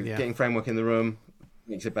 So getting Framework in the room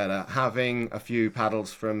makes it better. Having a few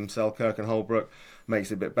paddles from Selkirk and Holbrook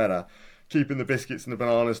makes it a bit better. Keeping the biscuits and the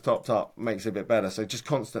bananas topped up makes it a bit better. So just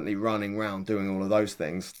constantly running around doing all of those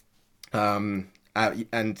things, and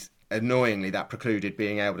annoyingly that precluded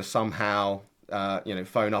being able to somehow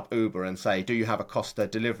phone up Uber and say, do you have a Costa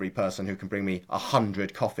delivery person who can bring me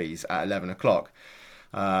 100 coffees at 11 o'clock?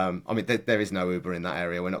 I mean, there is no Uber in that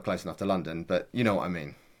area. We're not close enough to London, but you know what I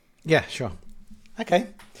mean. Yeah, sure. Okay.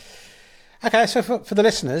 So for the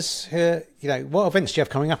listeners, what events do you have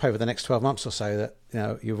coming up over the next 12 months or so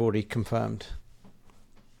that you've already confirmed?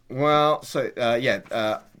 Well, so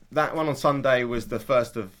that one on Sunday was the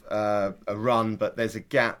first of a run, but there's a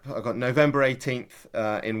gap. I've got November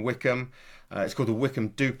 18th in Wickham. It's called the Wickham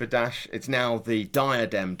Duper Dash. It's now the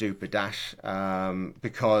Diadem Duper Dash,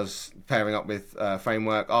 because pairing up with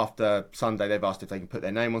Framework after Sunday, they've asked if they can put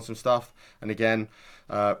their name on some stuff. And again,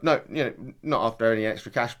 not after any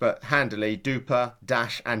extra cash, but handily Duper,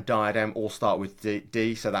 Dash, and Diadem all start with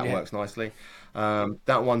D, so that works nicely.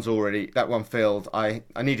 That one filled. I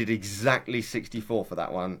needed exactly 64 for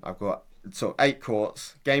that one. I've got 8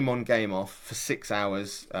 courts, game on, game off for 6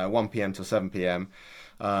 hours, 1 p.m. till 7 p.m.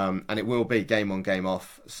 And it will be game on, game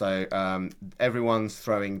off. So everyone's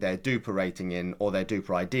throwing their Duper rating in or their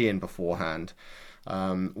Duper ID in beforehand.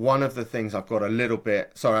 One of the things I've got a little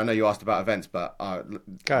bit... Sorry, I know you asked about events, but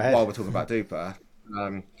Go ahead. While we're talking about Duper,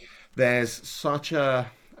 there's such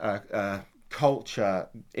a culture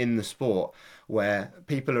in the sport where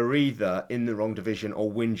people are either in the wrong division or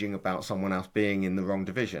whinging about someone else being in the wrong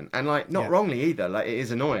division. And not wrongly either, it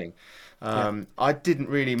is annoying. I didn't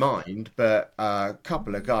really mind, but a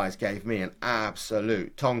couple of guys gave me an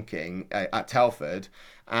absolute tonking at Telford,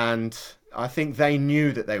 and I think they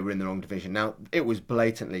knew that they were in the wrong division. Now, it was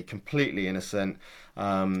blatantly, completely innocent.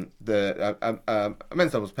 The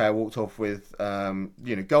men's doubles pair walked off with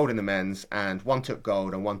gold in the men's, and one took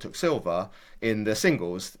gold and one took silver in the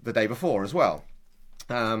singles the day before as well.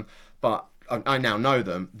 But I now know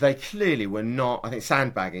them. They clearly were not, I think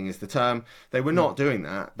sandbagging is the term, they were not doing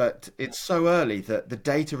that, but it's so early that the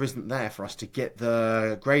data isn't there for us to get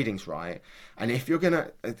the gradings right. And if you're going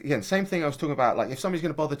to, again, same thing I was talking about, like if somebody's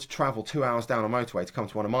going to bother to travel 2 hours down a motorway to come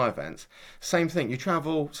to one of my events, same thing, you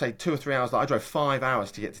travel, say 2 or 3 hours, like I drove 5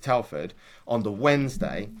 hours to get to Telford on the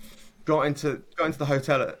Wednesday, got into the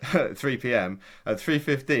hotel at 3 p.m. At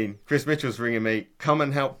 3:15, Chris Mitchell's ringing me, come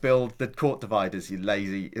and help build the court dividers, you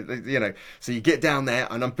lazy, So you get down there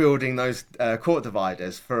and I'm building those court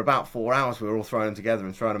dividers for about 4 hours. We were all throwing them together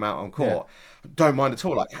and throwing them out on court. Yeah. Don't mind at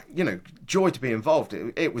all. Joy to be involved.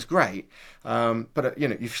 It was great. But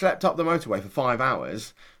you've schlepped up the motorway for 5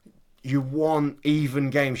 hours. you want even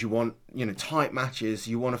games, you want, tight matches,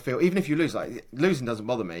 you want to feel, even if you lose, like losing doesn't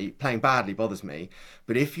bother me, playing badly bothers me,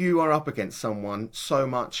 but if you are up against someone so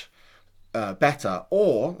much better,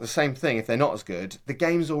 or the same thing if they're not as good, the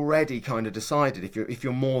game's already kind of decided. If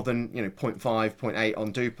you're more than zero point 0.5, zero point 0.8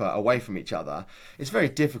 on Duper away from each other, it's very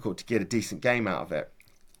difficult to get a decent game out of it.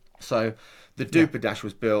 So the Duper Dash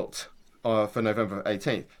was built for November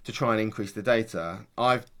 18th to try and increase the data.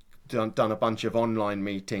 I've done a bunch of online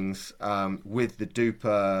meetings with the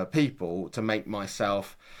Duper people to make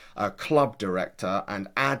myself a club director, and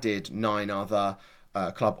added 9 other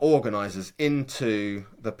club organisers into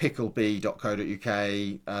the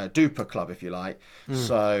pickleball.co.uk Duper club, if you like.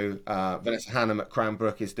 So Vanessa Hannam at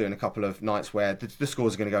Cranbrook is doing a couple of nights where the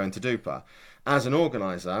scores are going to go into Duper. As an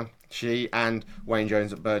organiser, she and Wayne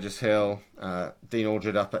Jones at Burgess Hill, Dean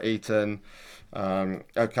Aldred up at Eton,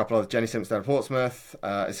 a couple of Jenny Simpson at Portsmouth,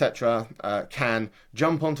 etc., can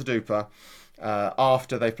jump onto Duper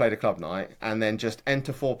after they've played a club night, and then just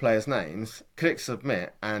enter 4 players' names, click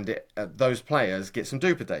submit, and those players get some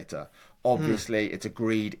Duper data. Obviously, it's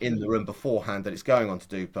agreed in the room beforehand that it's going on to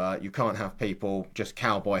Duper. You can't have people just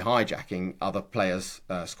cowboy hijacking other players'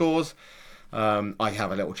 scores. I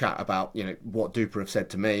have a little chat about what Duper have said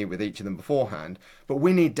to me with each of them beforehand, but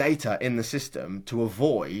we need data in the system to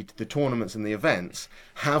avoid the tournaments and the events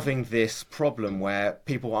having this problem where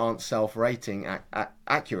people aren't self-rating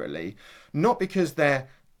accurately, not because they're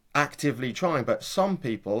actively trying, but some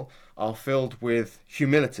people are filled with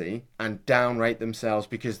humility and downrate themselves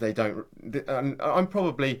because they don't. I'm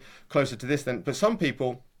probably closer to this than, but some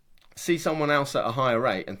people see someone else at a higher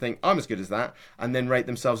rate and think I'm as good as that, and then rate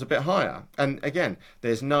themselves a bit higher. And again,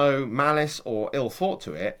 there's no malice or ill thought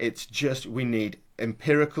to it. It's just we need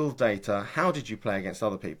empirical data. How did you play against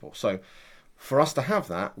other people? So for us to have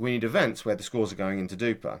that, we need events where the scores are going into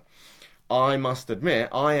Duper. I must admit,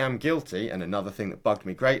 I am guilty, and another thing that bugged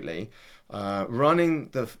me greatly, running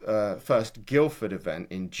the first Guildford event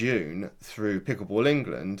in June through Pickleball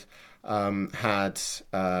England, had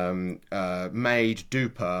made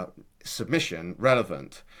Duper submission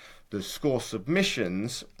relevant. The score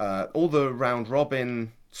submissions, all the round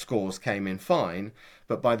robin scores came in fine,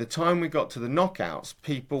 but by the time we got to the knockouts,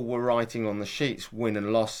 people were writing on the sheets win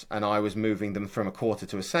and loss, and I was moving them from a quarter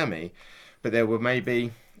to a semi. But there were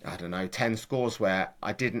maybe, I don't know, 10 scores where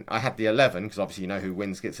I had the 11, because obviously who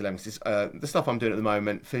wins gets 11. The stuff I'm doing at the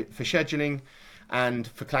moment for scheduling and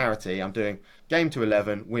for clarity, I'm doing game to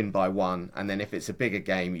 11, win by 1, and then if it's a bigger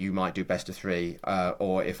game, you might do best of 3,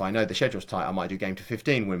 or if I know the schedule's tight, I might do game to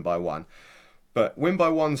 15, win by 1. But win by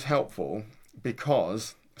 1's helpful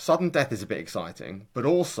because sudden death is a bit exciting, but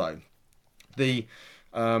also the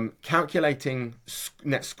calculating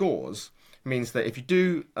net scores means that if you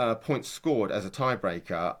do points scored as a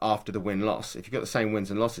tiebreaker after the win-loss, if you've got the same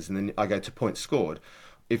wins and losses, and then I go to points scored,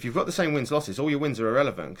 if you've got the same wins losses, all your wins are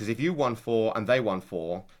irrelevant, because if you won 4 and they won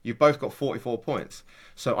 4, you've both got 44 points.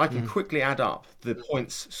 So I can quickly add up the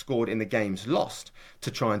points scored in the games lost to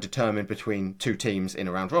try and determine between 2 teams in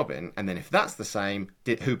a round robin, and then if that's the same,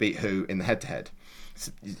 who beat who in the head-to-head.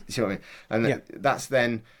 You see what I mean? And that's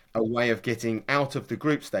then a way of getting out of the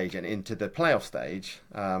group stage and into the playoff stage.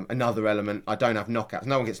 Another element, I don't have knockouts.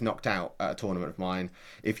 No one gets knocked out at a tournament of mine.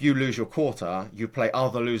 If you lose your quarter, you play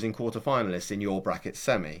other losing quarter finalists in your bracket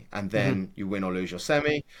semi, and then you win or lose your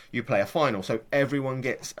semi, you play a final. So everyone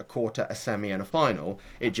gets a quarter, a semi, and a final.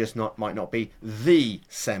 It just might not be the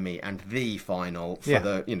semi and the final for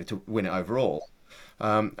to win it overall.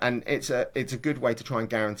 And it's a good way to try and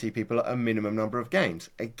guarantee people a minimum number of games.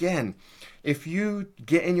 Again, if you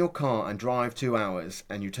get in your car and drive 2 hours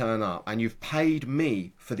and you turn up and you've paid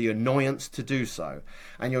me for the annoyance to do so,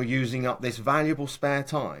 and you're using up this valuable spare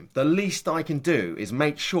time, the least I can do is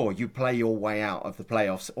make sure you play your way out of the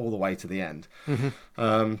playoffs all the way to the end.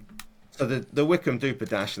 So the Wickham Duper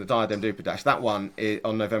Dash, the Diadem Duper Dash, that one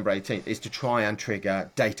on November 18th is to try and trigger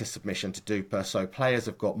data submission to Duper, so players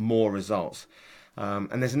have got more results.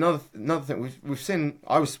 And there's another thing we've seen.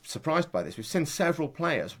 I was surprised by this. We've seen several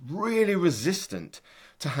players really resistant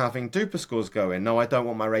to having Duper scores go in. No, I don't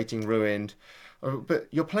want my rating ruined. But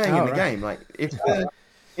you're playing in the game. Like if the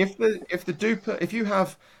Duper, if you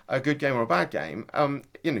have a good game or a bad game,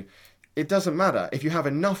 it doesn't matter. If you have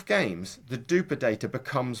enough games, the Duper data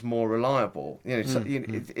becomes more reliable.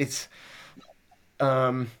 It's.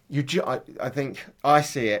 I think I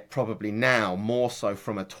see it probably now more so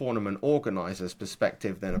from a tournament organiser's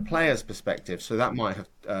perspective than a player's perspective, so that might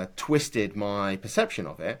have twisted my perception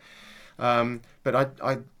of it. But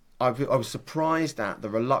I was surprised at the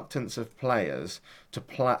reluctance of players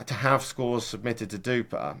to have scores submitted to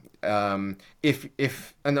Duper.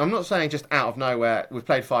 And I'm not saying just out of nowhere, we've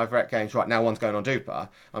played 5 rec games, right now one's going on Duper.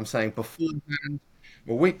 I'm saying beforehand,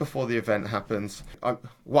 a week before the event happens, I'm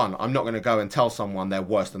not going to go and tell someone they're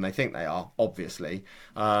worse than they think they are, obviously,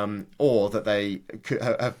 or that they could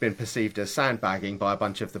have been perceived as sandbagging by a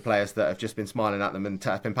bunch of the players that have just been smiling at them and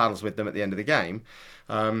tapping paddles with them at the end of the game.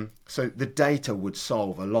 So the data would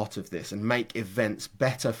solve a lot of this and make events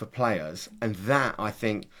better for players, and that, I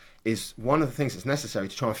think, is one of the things that's necessary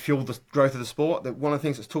to try and fuel the growth of the sport. That one of the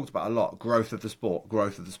things that's talked about a lot, growth of the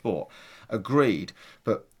sport. Agreed,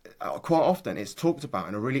 but quite often it's talked about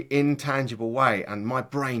in a really intangible way, and my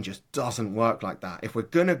brain just doesn't work like that. If we're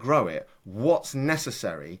going to grow it, what's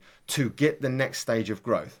necessary to get the next stage of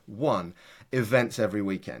growth? 1, events every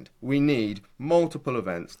weekend. We need multiple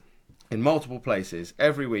events in multiple places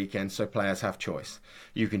every weekend so players have choice.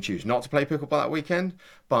 You can choose not to play pickleball that weekend,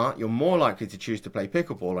 but you're more likely to choose to play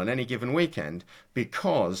pickleball on any given weekend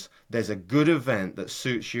because there's a good event that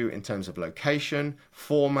suits you in terms of location,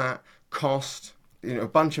 format, cost, a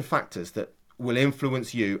bunch of factors that will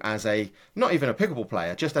influence you as not even a pickleball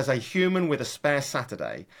player, just as a human with a spare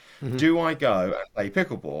Saturday. Mm-hmm. Do I go and play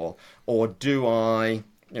pickleball, or do I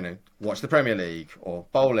watch the Premier League or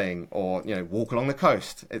bowling or, walk along the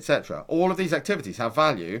coast, etc. All of these activities have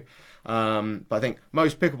value. But I think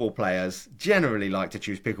most pickleball players generally like to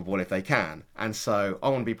choose pickleball if they can. And so I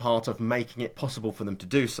want to be part of making it possible for them to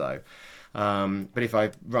do so. But if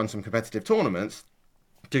I run some competitive tournaments,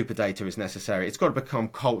 Duper data is necessary. It's got to become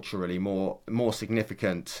culturally more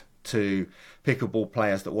significant to pickleball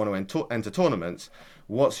players that want to enter tournaments.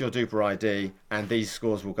 What's your Duper ID? And these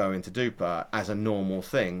scores will go into Duper as a normal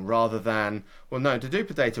thing, rather than, well, no, the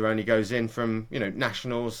Duper data only goes in from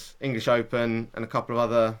Nationals, English Open, and a couple of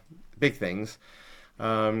other big things.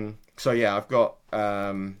 So yeah, I've got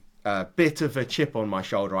a bit of a chip on my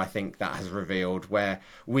shoulder, I think, that has revealed where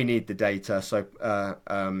we need the data. So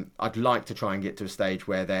I'd like to try and get to a stage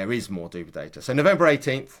where there is more Duper data. So November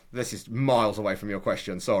 18th, this is miles away from your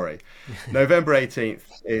question, sorry. November 18th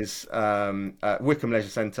is at Wickham Leisure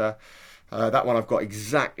Centre. That one I've got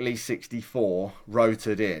exactly 64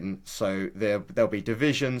 rotated in. So there'll be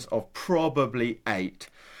divisions of probably 8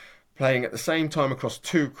 playing at the same time across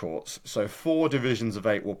 2 courts. So 4 divisions of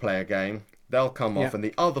 8 will play a game. They'll come off, and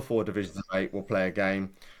the other 4 divisions of 8 will play a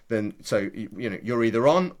game. Then, so you're either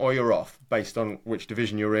on or you're off based on which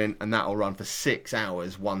division you're in, and that'll run for 6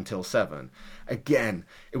 hours, 1 till 7. Again,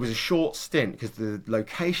 it was a short stint because the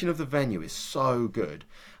location of the venue is so good,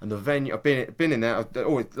 and the venue, I've been in there.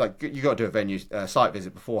 Always, like, you got to do a venue site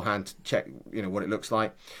visit beforehand to check what it looks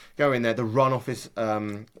like. Go in there. The runoff is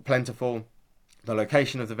plentiful. The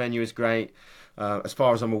location of the venue is great. As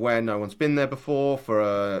far as I'm aware, no one's been there before for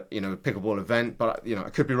a pickleball event, but I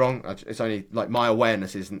could be wrong. It's only like my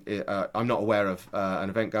awareness isn't. I'm not aware of an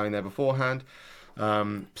event going there beforehand.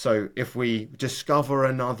 So if we discover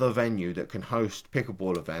another venue that can host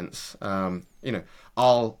pickleball events,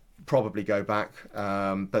 I'll probably go back.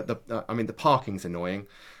 But the parking's annoying.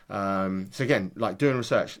 So again, like doing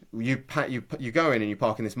research, you go in and you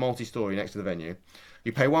park in this multi-story next to the venue.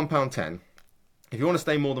 You pay £1.10. If you want to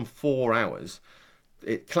stay more than 4 hours,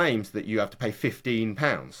 it claims that you have to pay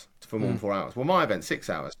 £15 for more than 4 hours. Well, my event's 6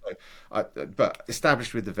 hours. So but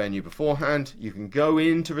established with the venue beforehand, you can go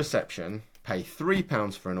into reception, pay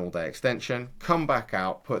 £3 for an all-day extension, come back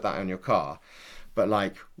out, put that on your car. But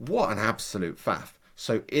what an absolute faff.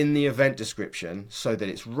 So in the event description, so that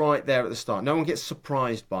it's right there at the start, no one gets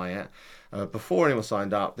surprised by it. Before anyone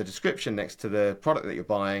signed up, the description next to the product that you're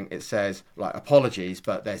buying, it says, apologies,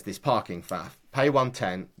 but there's this parking faff. Pay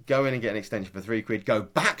 £1.10, go in and get an extension for £3, go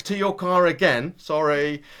back to your car again,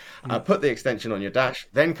 sorry, put the extension on your dash,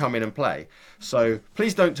 then come in and play. So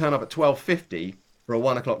please don't turn up at 12:50 for a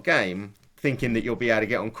 1 o'clock game thinking that you'll be able to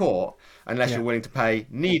get on court unless you're willing to pay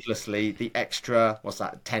needlessly the extra, what's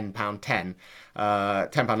that,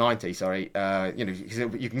 £10.90, sorry, because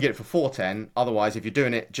you can get it for £4.10. Otherwise, if you're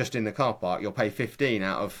doing it just in the car park, you'll pay 15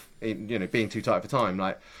 out of, being too tight for time.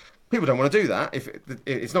 People don't want to do that. If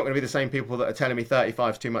it's not going to be the same people that are telling me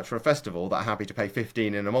 35 is too much for a festival that are happy to pay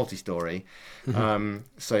 15 in a multi-story.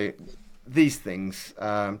 So these things,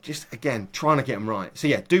 just again, trying to get them right. So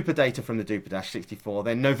yeah, Duper data from the Duper Dash 64.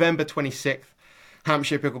 Then November 26th,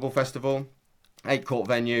 Hampshire Pickleball Festival. 8-court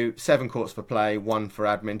venue, 7 courts for play, 1 for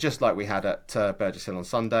admin, just like we had at Burgess Hill on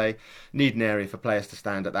Sunday. Need an area for players to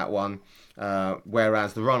stand at that one.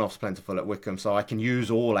 Whereas the runoff's plentiful at Wickham, so I can use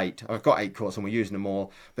all 8. I've got 8 courts and we're using them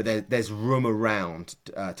all, but there's room around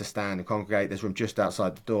to stand and congregate. There's room just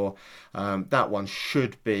outside the door. That one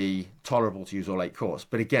should be tolerable to use all 8 courts.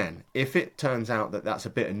 But again, if it turns out that that's a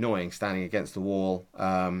bit annoying standing against the wall,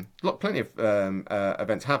 plenty of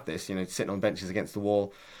events have this, sitting on benches against the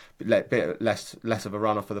wall, bit less of a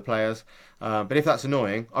runoff for the players. But if that's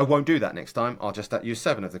annoying, I won't do that next time. I'll just use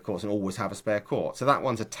 7 of the courts and always have a spare court. So that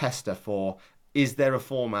one's a tester for, is there a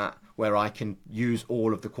format where I can use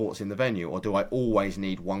all of the courts in the venue, or do I always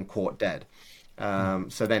need 1 court dead?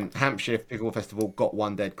 So then Hampshire Pickleball Festival got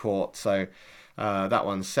 1 dead court. So that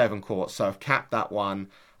one's 7 courts. So I've capped that one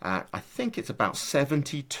at, I think it's about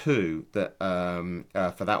 72 that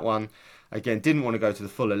for that one. Again, didn't want to go to the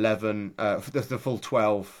full 11, the full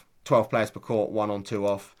 12 players per court, 1 on, 2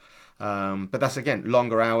 off. But that's, again,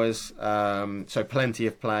 longer hours, so plenty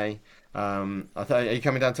of play. Are you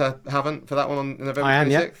coming down to Havant for that one on November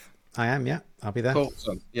 26th? I am, yeah. I'll be there. Cool.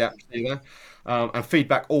 So, yeah, see you there. And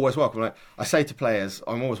feedback always welcome. Like I say to players,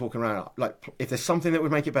 I'm always walking around, like, if there's something that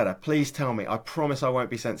would make it better, please tell me. I promise I won't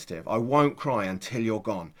be sensitive. I won't cry until you're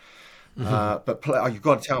gone. But you've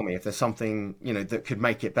got to tell me if there's something that could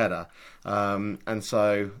make it better. And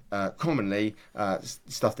so commonly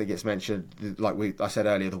stuff that gets mentioned, like I said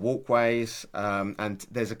earlier, the walkways, and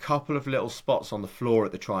there's a couple of little spots on the floor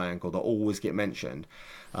at the triangle that always get mentioned,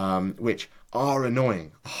 which are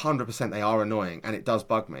annoying. 100% they are annoying, and it does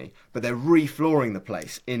bug me. But they're reflooring the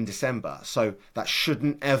place in December, so that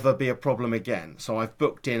shouldn't ever be a problem again. So I've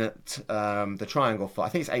booked in at the Triangle for, I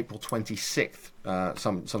think it's April 26th,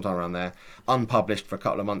 sometime around there. Unpublished for a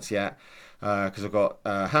couple of months yet, because I've got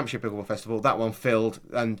Hampshire Pickleball Festival. That one filled,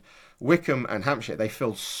 and Wickham and Hampshire, they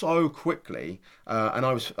filled so quickly, and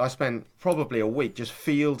I spent probably a week just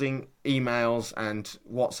fielding emails and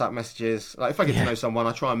WhatsApp messages. Like if I get to know someone,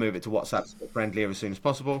 I try and move it to WhatsApp to get friendlier as soon as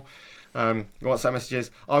possible. WhatsApp messages.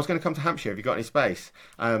 I was going to come to Hampshire. Have you got any space?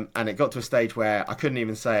 And it got to a stage where I couldn't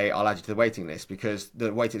even say I'll add you to the waiting list, because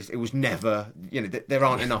the waiting list, it was never, there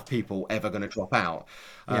aren't enough people ever going to drop out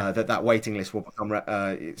that waiting list will become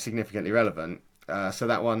significantly relevant. So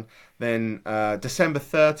that one. Then December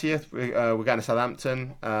 30th, we're going to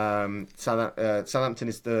Southampton. Southampton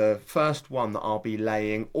is the first one that I'll be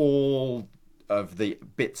laying all of the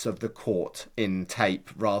bits of the court in tape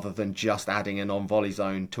rather than just adding a non-volley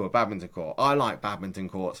zone to a badminton court. I like badminton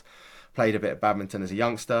courts. Played a bit of badminton as a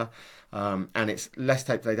youngster, and it's less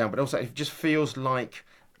tape to lay down, but also it just feels like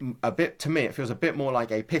to me, it feels a bit more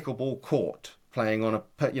like a pickleball court playing on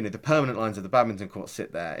the permanent lines of the badminton court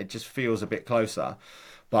sit there. It just feels a bit closer,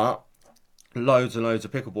 but loads and loads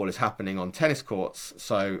of pickleball is happening on tennis courts.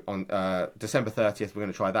 So on December 30th, we're going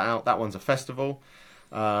to try that out. That one's a festival.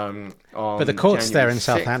 But the courts January there in 6th.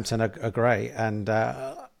 Southampton are great, and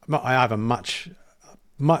I have a much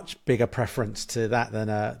bigger preference to that than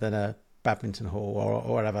a badminton hall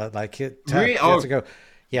or whatever. Like Really? to go,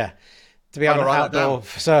 to be on an outdoor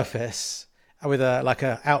surface with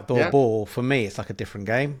a outdoor ball. For me, it's like a different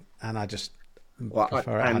game, and I just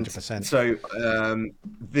prefer it 100%. So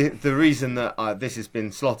the reason that this has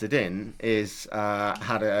been slotted in is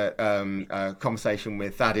had a conversation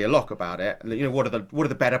with Thaddeus Locke about it. What are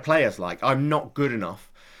the better players like? I'm not good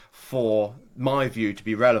enough for my view to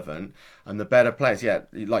be relevant, and the better players,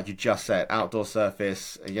 like you just said, outdoor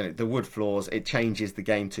surface, the wood floors, it changes the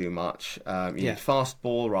game too much. You need fast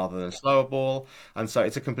ball rather than slower ball, and so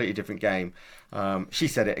it's a completely different game. She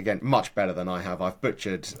said it again much better than I have. I've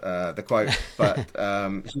butchered the quote, but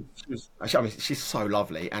she's so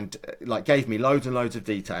lovely, and gave me loads and loads of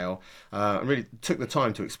detail, and really took the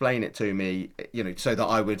time to explain it to me, so that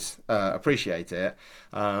I would appreciate it.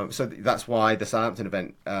 So that's why the Southampton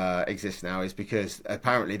event exists now, is because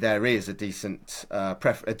apparently there is a decent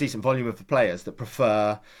volume of the players that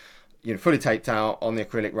prefer fully taped out on the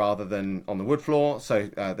acrylic rather than on the wood floor. So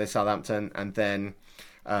there's Southampton, and then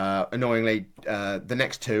annoyingly the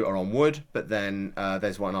next 2 are on wood, but then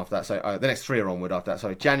there's one after that. So the next 3 are on wood after that.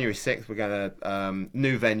 So January 6th we're going to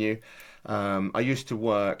new venue. I used to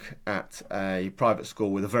work at a private school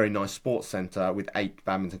with a very nice sports centre with 8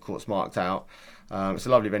 badminton courts marked out. It's a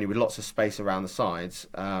lovely venue with lots of space around the sides.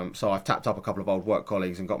 So I've tapped up a couple of old work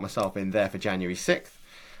colleagues and got myself in there for January 6th.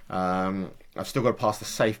 I've still got to pass the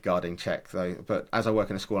safeguarding check, though. But as I work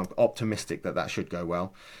in a school, I'm optimistic that should go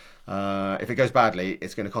well. If it goes badly,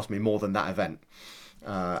 it's going to cost me more than that event.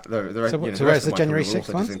 So where's the January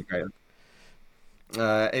 6th one?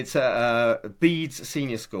 It's at Bede's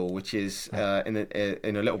Senior School, which is in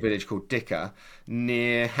a little village called Dicker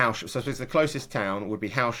near Howsham. So I suppose the closest town would be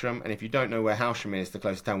Howsham, and if you don't know where Howsham is, the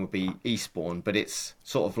closest town would be Eastbourne, but it's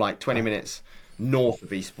sort of like 20 minutes north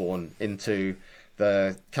of Eastbourne into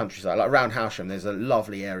the countryside. Like around Howsham, there's a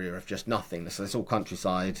lovely area of just nothing. So it's all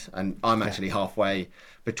countryside, and I'm actually halfway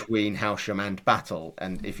between Howsham and Battle.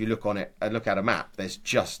 And if you look at a map, there's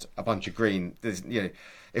just a bunch of green. There's,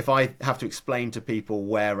 if I have to explain to people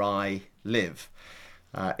where I live,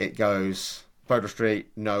 it goes Bodle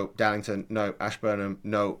Street, nope. Darlington, nope. Ashburnham,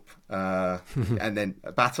 nope. And then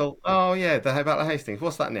Battle. Oh yeah, how about the Hastings?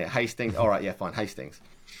 What's that near? Hastings. All right, yeah, fine, Hastings.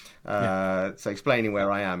 So explaining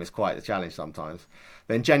where I am is quite a challenge sometimes.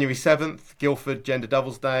 Then January 7th, Guildford Gender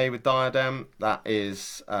Doubles Day with Diadem. That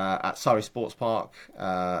is at Surrey Sports Park.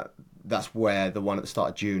 That's where the one at the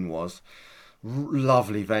start of June was.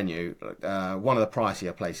 Lovely venue. One of the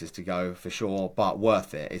pricier places to go for sure, but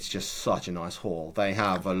worth it. It's just such a nice hall. They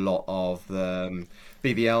have a lot of the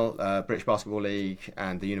BBL, British Basketball League,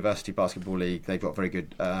 and the University Basketball League. They've got very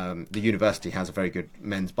good. The university has a very good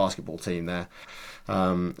men's basketball team there.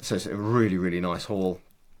 So it's a really, really nice hall.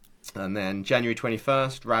 And then January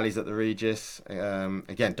 21st, rallies at the Regis.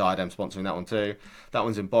 Again, Diadem sponsoring that one too. That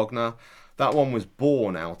one's in Bognor. That one was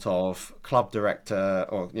born out of club director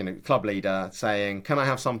or club leader saying, "Can I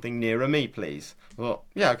have something nearer me, please?" Well,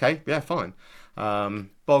 yeah, okay, yeah, fine.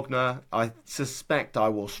 Bognor, I suspect I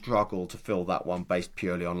will struggle to fill that one based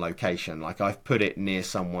purely on location. Like I've put it near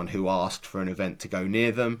someone who asked for an event to go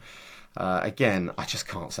near them. Again, I just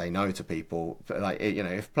can't say no to people. Like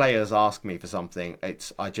if players ask me for something,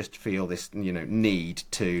 I just feel this need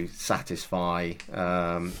to satisfy.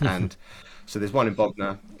 And so there's one in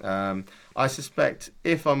Bognor. I suspect,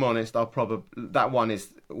 if I'm honest, that one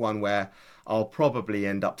is one where I'll probably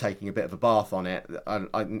end up taking a bit of a bath on it.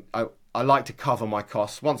 I like to cover my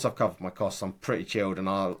costs. Once I've covered my costs, I'm pretty chilled, and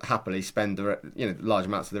I'll happily spend large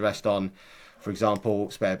amounts of the rest on, for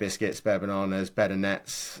example, spare biscuits, spare bananas, better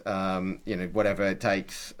nets, whatever it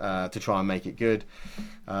takes to try and make it good.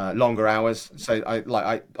 Longer hours. So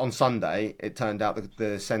on Sunday, it turned out that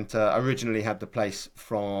the centre originally had the place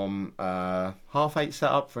from 8:30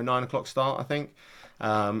 set up for a 9 o'clock start, I think.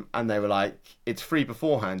 And they were like, it's free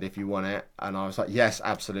beforehand if you want it. And I was like, yes,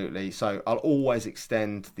 absolutely. So I'll always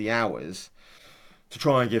extend the hours to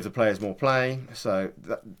try and give the players more play. So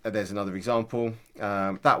there's another example.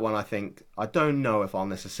 That one, I don't know if I'll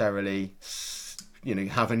necessarily,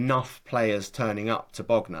 have enough players turning up to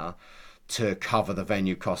Bognor to cover the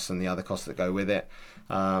venue costs and the other costs that go with it.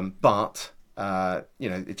 But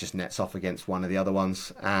it just nets off against one of the other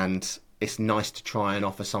ones. And it's nice to try and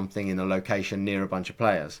offer something in a location near a bunch of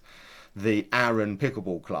players. The Arran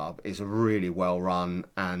Pickleball Club is really well run,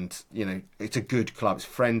 and it's a good club. It's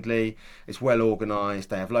friendly, it's well organised,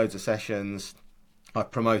 they have loads of sessions.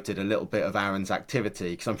 I've promoted a little bit of Arran's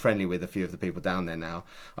activity because I'm friendly with a few of the people down there now.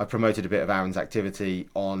 I've promoted a bit of Arran's activity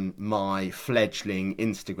on my fledgling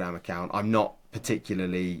Instagram account. I'm not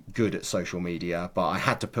particularly good at social media, but I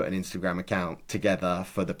had to put an Instagram account together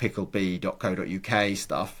for the picklebee.co.uk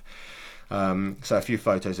stuff. So a few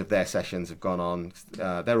photos of their sessions have gone on.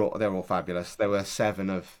 They're all fabulous. There were 7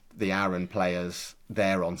 of the Arran players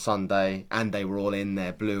there on Sunday, and they were all in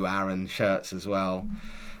their blue Arran shirts as well.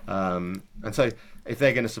 And so if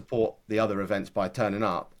they're going to support the other events by turning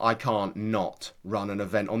up, I can't not run an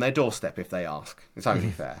event on their doorstep if they ask. It's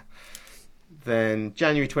only fair. Then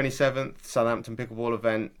January 27th, Southampton Pickleball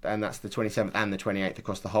event, and that's the 27th and the 28th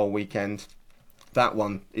across the whole weekend. That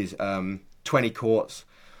one is 20 courts,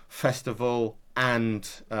 festival and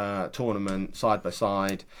tournament side by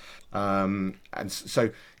side, and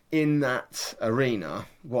so in that arena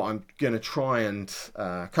what I'm going to try and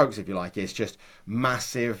coax, if you like, is just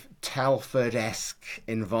massive Telford-esque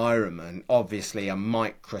environment, obviously a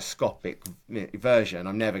microscopic version.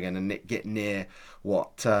 I'm never going to get near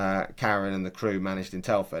what Karen and the crew managed in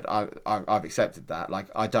Telford. I've accepted that. Like,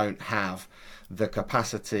 I don't have the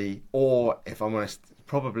capacity, or if I'm honest,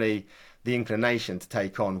 probably the inclination to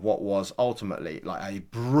take on what was ultimately like a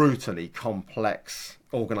brutally complex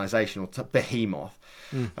organisational behemoth.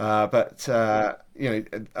 But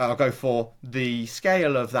I'll go for the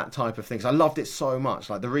scale of that type of things. I loved it so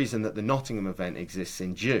much. Like, the reason that the Nottingham event exists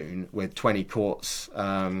in June with 20 courts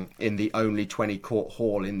in the only 20 court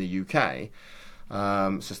hall in the UK.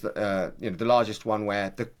 It's just the largest one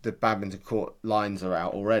where the badminton court lines are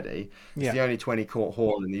out already. It's the only 20 court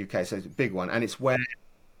hall in the UK, so it's a big one, and it's where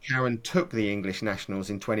Karen took the English nationals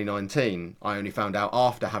in 2019. I only found out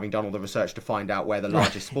after having done all the research to find out where the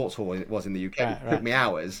largest sports hall was in the UK. It took me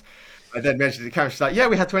hours. I then mentioned it to Karen. She's like, "Yeah,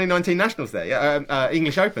 we had 2019 nationals there. Yeah,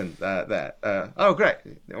 English Open there. Oh, great.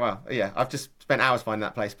 Well, yeah, I've just spent hours finding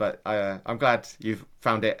that place, but I'm glad you've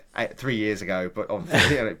found it 3 years ago. But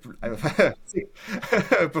obviously,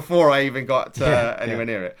 before I even got anywhere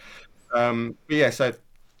near it. But yeah, so."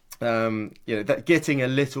 That getting a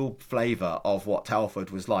little flavour of what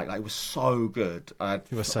Telford was like it was so good.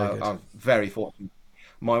 It was so good. I'm very fortunate.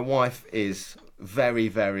 My wife is very,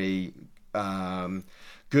 very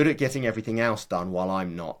good at getting everything else done while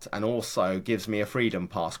I'm not, and also gives me a freedom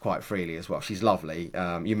pass quite freely as well. She's lovely.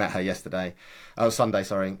 You met her Sunday,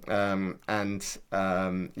 sorry. So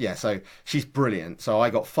she's brilliant. So I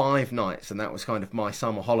got 5 nights, and that was kind of my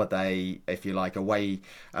summer holiday, if you like, away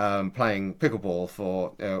playing pickleball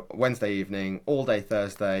for Wednesday evening, all day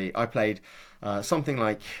Thursday. I played something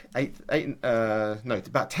like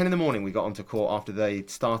about 10 in the morning. We got onto court after they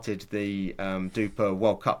started the Duper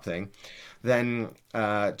World Cup thing. Then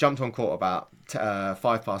jumped on court about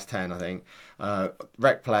 10:05, I think.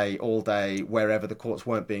 Rec play all day wherever the courts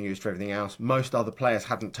weren't being used for everything else. Most other players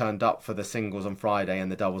hadn't turned up for the singles on Friday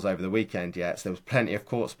and the doubles over the weekend yet, so there was plenty of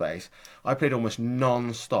court space. I played almost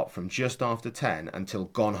non-stop from just after 10 until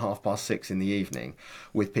gone 6:30 in the evening,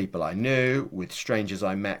 with people I knew, with strangers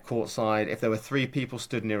I met courtside. If there were 3 people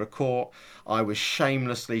stood near a court, I was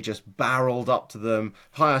shamelessly just barreled up to them.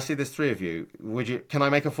 "Hi, I see there's 3 of you. Can I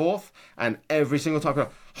make a 4th?" And every single time,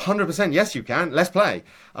 100%, yes, you can. Let's play.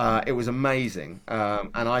 It was amazing,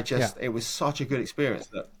 and it was such a good experience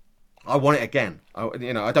that I want it again.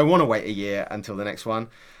 I don't want to wait a year until the next one.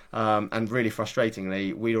 And really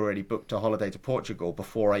frustratingly, we'd already booked a holiday to Portugal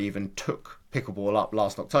before I even took pickleball up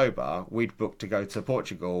last October. We'd booked to go to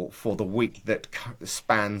Portugal for the week that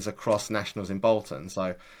spans across nationals in Bolton.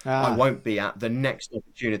 So I won't be at the next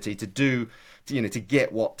opportunity to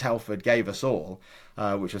get what Telford gave us all,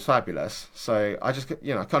 which was fabulous. So I just,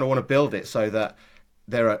 I kind of want to build it so that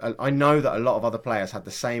I know that a lot of other players had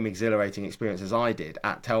the same exhilarating experience as I did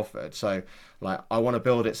at Telford. So I want to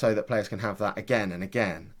build it so that players can have that again and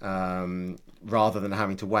again, rather than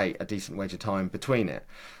having to wait a decent wage of time between it.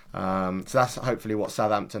 So that's hopefully what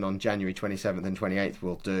Southampton on January 27th and 28th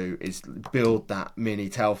will do, is build that mini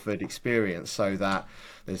Telford experience so that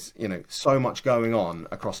there's so much going on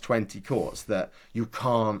across 20 courts that you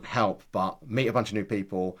can't help but meet a bunch of new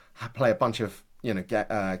people, play a bunch of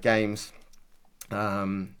games.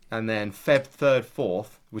 And then Feb 3rd,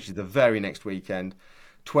 4th, which is the very next weekend,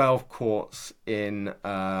 12 courts in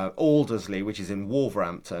Aldersley, which is in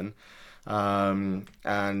Wolverhampton.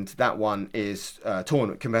 And that one is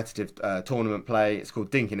competitive tournament play. It's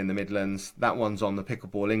called Dinking in the Midlands. That one's on the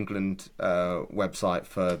Pickleball England website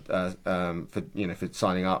for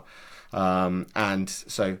signing up. And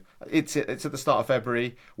so it's at the start of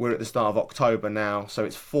February. We're at the start of October now, so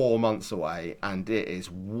it's 4 months away, and it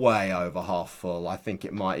is way over half full. I think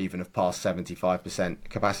it might even have passed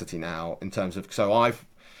 75% capacity now in terms of. So I've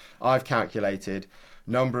calculated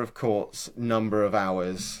number of courts, number of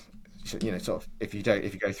hours. Sort of if you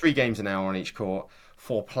go 3 games an hour on each court,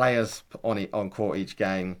 4 players on court each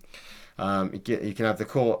game. You can have the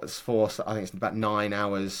courts for, I think it's about 9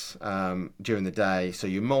 hours during the day. So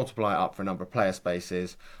you multiply it up for a number of player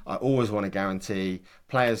spaces. I always want to guarantee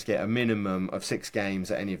players get a minimum of 6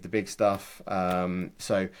 games at any of the big stuff.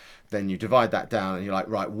 So then you divide that down and you're like,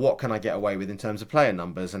 right, what can I get away with in terms of player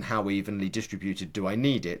numbers, and how evenly distributed do I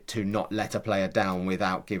need it to not let a player down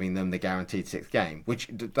without giving them the guaranteed 6th game? Which,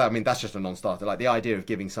 I mean, that's just a non-starter. Like the idea of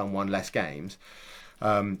giving someone less games.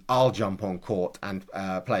 I'll jump on court and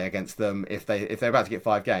play against them if they're about to get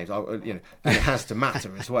 5 games. It has to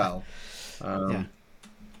matter as well. An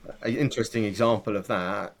interesting example of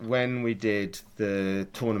that, when we did the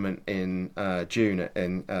tournament in June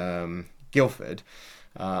in Guildford,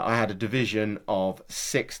 I had a division of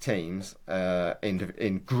 6 teams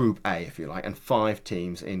in Group A, if you like, and 5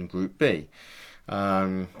 teams in Group B.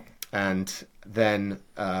 And then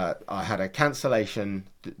I had a cancellation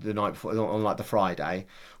the night before, on like the Friday,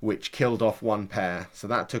 which killed off 1 pair. So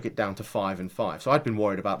that took it down to 5 and 5. So I'd been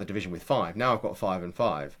worried about the division with 5. Now I've got 5 and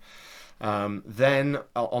 5. Then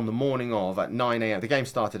on the morning of, at 9 a.m, the game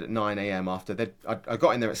started at 9 a.m. after I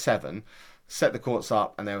got in there at 7, set the courts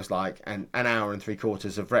up, and there was like an hour and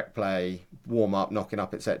 3/4 of rec play, warm up, knocking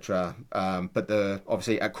up, etc. But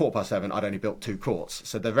obviously at 7:15, I'd only built 2 courts,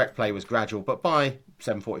 so the rec play was gradual. But by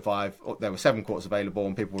 7:45, there were 7 courts available,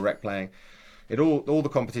 and people were rec playing. All the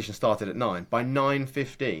competition started at 9. By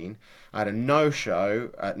 9:15, I had a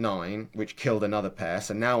no-show at 9, which killed another pair.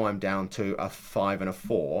 So now I'm down to a 5 and a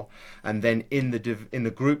 4. And then in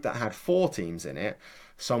the group that had 4 teams in it,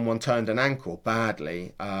 someone turned an ankle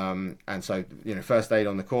badly, and so first aid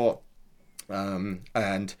on the court.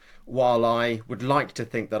 And while I would like to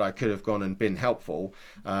think that I could have gone and been helpful,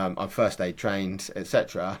 I'm first aid trained,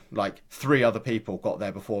 etc. Like 3 other people got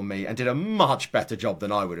there before me and did a much better job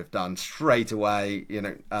than I would have done straight away.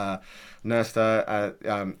 Nursed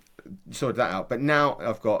her, sorted that out. But now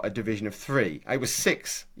I've got a division of 3. It was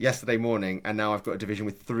 6 yesterday morning, and now I've got a division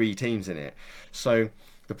with 3 teams in it. So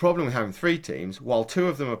the problem with having 3 teams, while 2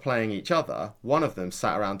 of them are playing each other, one of them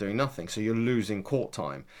sat around doing nothing. So you're losing court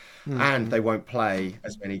time, and they won't play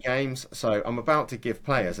as many games. So I'm about to give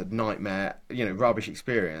players a nightmare, rubbish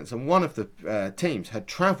experience. And one of the teams had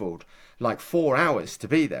travelled like 4 hours to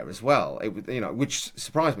be there as well. Which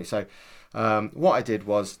surprised me. So what I did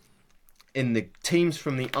was, in the teams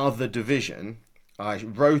from the other division, I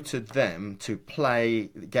rotated them to play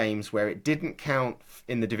games where it didn't count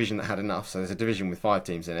in the division that had enough. So there's a division with 5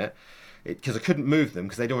 teams in it, because I couldn't move them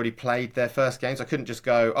because they'd already played their first games. I couldn't just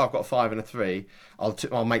go, I've got a 5 and a 3.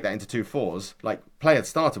 I'll make that into 2 4s. Like, play had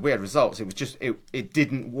started, we had results. It was just it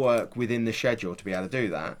didn't work within the schedule to be able to do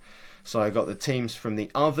that. So I got the teams from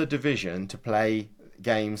the other division to play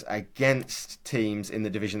games against teams in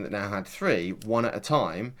the division that now had 3, one at a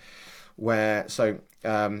time. With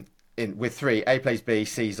 3, A plays B,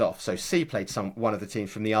 C's off. So C played one of the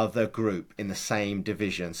teams from the other group in the same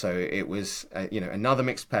division. So it was another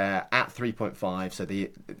mixed pair at 3.5. So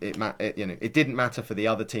it didn't matter for the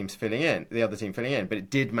other team filling in, but it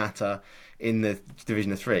did matter in the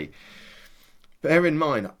division of 3. Bear in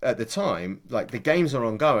mind, at the time, like, the games are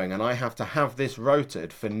ongoing, and I have to have this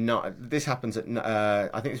rotated for this happens at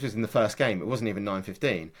I think this was in the first game. It wasn't even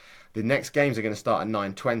 9:15. The next games are going to start at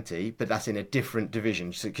 9:20, but that's in a different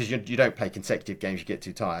division, because you don't play consecutive games. You get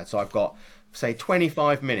too tired. So I've got, say,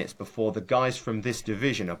 25 minutes before the guys from this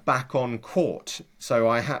division are back on court.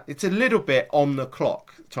 So it's a little bit on the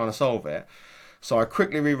clock trying to solve it. So I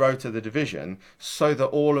quickly rewrote the division so that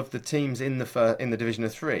all of the teams in the division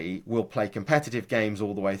of 3 will play competitive games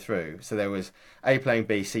all the way through. So there was A playing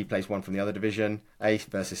B, C plays one from the other division, A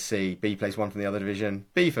versus C, B plays one from the other division,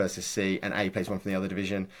 B versus C, and A plays one from the other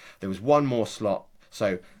division. There was one more slot,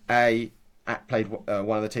 so A played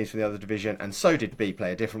one of the teams from the other division, and so did B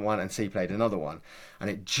play a different one, and C played another one. And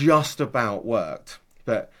it just about worked.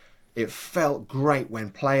 But it felt great when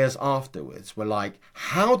players afterwards were like,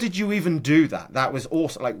 how did you even do that? That was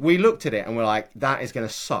awesome. Like, we looked at it and we're like, that is going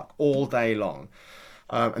to suck all day long.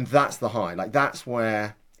 And that's the high. Like, that's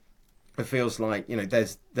where it feels like,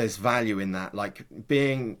 there's value in that. Like,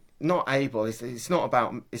 being not able, it's not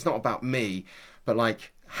about me, but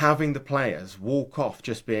like, having the players walk off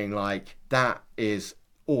just being like, that is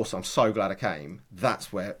awesome. I'm so glad I came.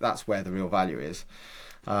 That's where the real value is.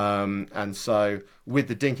 And so with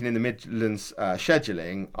the Dinking in the Midlands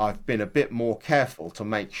scheduling, I've been a bit more careful to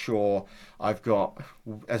make sure I've got,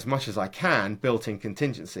 as much as I can, built-in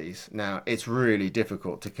contingencies. Now, it's really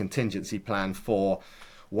difficult to contingency plan for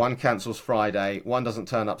one cancels Friday, one doesn't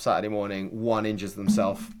turn up Saturday morning, one injures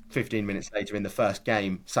themselves 15 minutes later in the first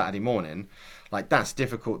game Saturday morning. Like, that's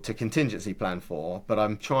difficult to contingency plan for, but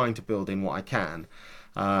I'm trying to build in what I can.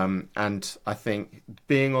 And I think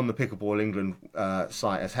being on the Pickleball England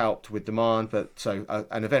site has helped with demand. But so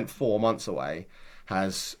an event 4 months away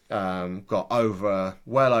has got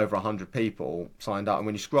well over 100 people signed up. And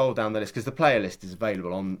when you scroll down the list, because the player list is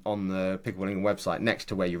available on the Pickleball England website next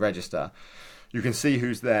to where you register, you can see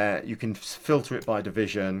who's there. You can filter it by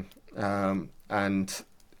division, and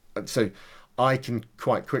so I can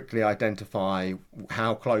quite quickly identify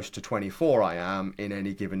how close to 24 I am in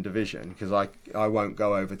any given division, because I won't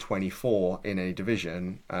go over 24 in any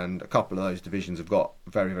division, and a couple of those divisions have got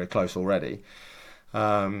very, very close already,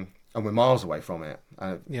 and we're miles away from it.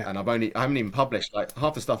 And I haven't even published, like,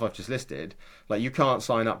 half the stuff I've just listed. Like, you can't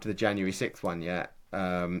sign up to the January 6th one yet.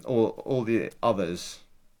 All the others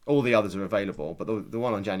are available, but the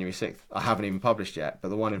one on January 6th I haven't even published yet. But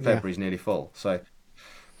the one in February is nearly full. So.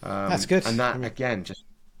 That's good. And that, again, just...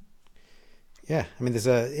 Yeah, I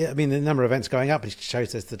mean, the number of events going up, it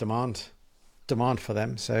shows there's the demand for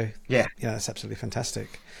them. So, yeah, that's absolutely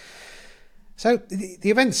fantastic. So, the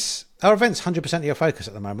events, are events 100% your focus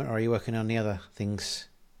at the moment, or are you working on the other things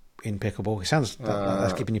in pickleball? It sounds like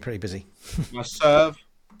that's keeping you pretty busy. My serve,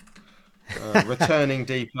 returning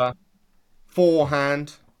deeper,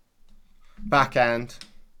 forehand, backhand,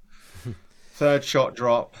 third shot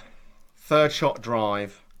drop, third shot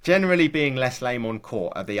drive. Generally being less lame on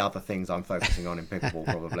court are the other things I'm focusing on in pickleball,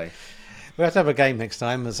 probably. we have to have a game next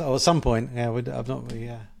time, or at some point. Yeah, I've not really.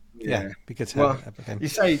 Yeah, be good to have a game. You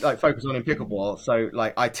say like focus on in pickleball. So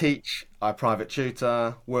like I teach, I private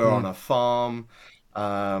tutor. We're on a farm.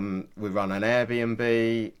 We run an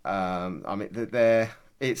Airbnb. I mean,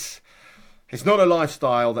 it's not a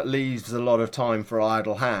lifestyle that leaves a lot of time for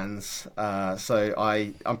idle hands. So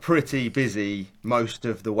I'm pretty busy most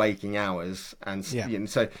of the waking hours, and Yeah.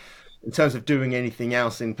 so in terms of doing anything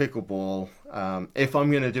else in pickleball, if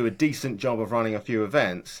I'm going to do a decent job of running a few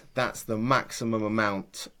events, that's the maximum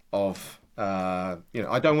amount of. I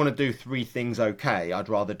don't want to do three things okay. I'd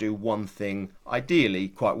rather do one thing ideally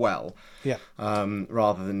quite well, Yeah.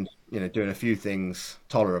 rather than doing a few things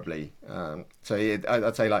tolerably.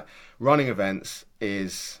 I'd say like running events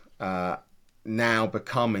is now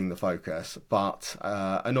becoming the focus, but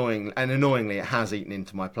annoyingly, it has eaten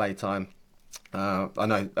into my playtime. I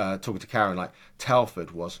know talking to Karen, like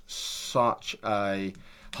Telford was such a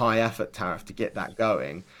high effort tariff to get that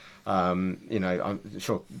going. I'm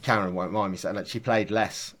sure Karen won't mind me saying that she played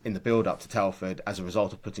less in the build up to Telford as a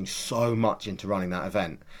result of putting so much into running that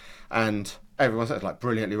event. And everyone says like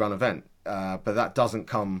brilliantly run event, but that doesn't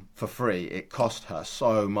come for free. It cost her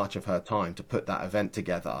so much of her time to put that event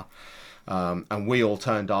together, and we all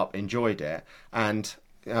turned up, enjoyed it, and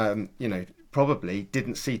probably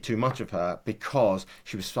didn't see too much of her because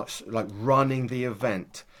she was such like running the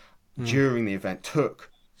event during the event took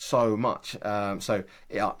so much. I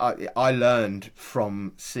learned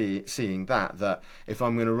from seeing that if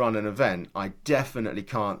I'm going to run an event, I definitely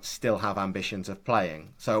can't still have ambitions of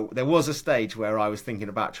playing. So there was a stage where I was thinking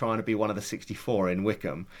about trying to be one of the 64 in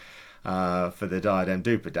Wickham for the Diadem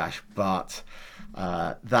Duper Dash, but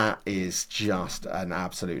that is just an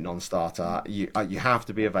absolute non-starter. You have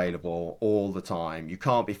to be available all the time. You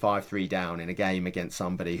can't be 5-3 down in a game against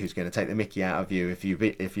somebody who's going to take the mickey out of you if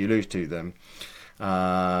you lose to them.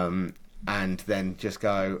 And then just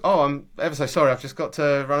go, oh, I'm ever so sorry, I've just got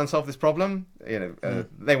to run and solve this problem. They're going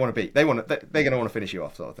to want to finish you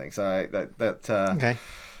off, sort of thing. So Okay.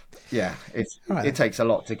 Yeah, it takes a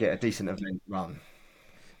lot to get a decent event run.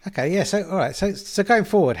 Okay, yeah. So all right. So going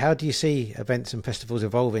forward, how do you see events and festivals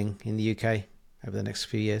evolving in the UK over the next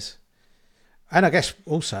few years? And I guess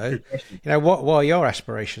also, what are your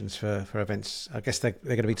aspirations for events? I guess they're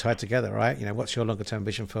going to be tied together, right? What's your longer term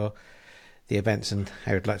vision for the events and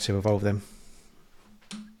how you'd like to evolve them?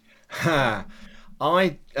 At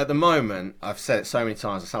the moment, I've said it so many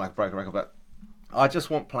times, I sound like a broken record, but I just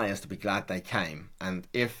want players to be glad they came. And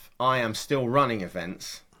if I am still running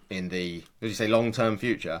events in the, as you say, long-term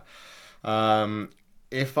future,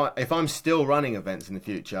 if I'm still running events in the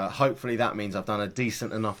future, hopefully that means I've done a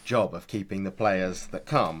decent enough job of keeping the players that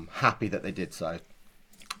come happy that they did so.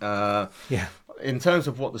 Yeah. In terms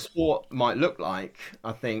of what the sport might look like,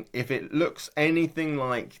 I think if it looks anything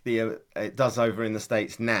like it does over in the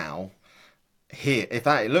States now, if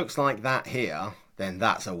it looks like that here, then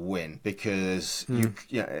that's a win, because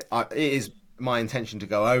it is my intention to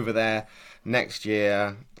go over there next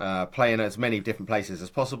year, play in as many different places as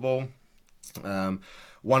possible.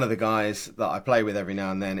 One of the guys that I play with every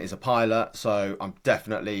now and then is a pilot, so I'm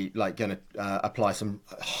definitely going to apply some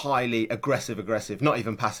highly aggressive, not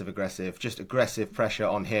even passive aggressive, just aggressive pressure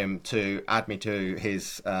on him to add me to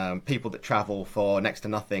his people that travel for next to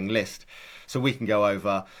nothing list, so we can go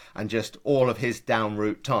over and just all of his down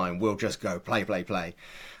route time we'll just go play.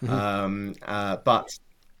 Mm-hmm. But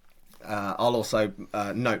I'll also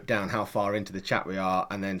note down how far into the chat we are,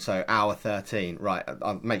 and then so hour 13, right,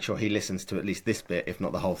 I'll make sure he listens to at least this bit, if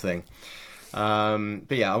not the whole thing.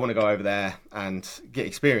 But yeah, I want to go over there and get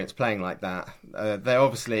experience playing like that. They're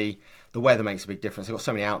obviously, the weather makes a big difference. They've got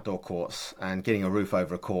so many outdoor courts, and getting a roof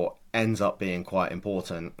over a court ends up being quite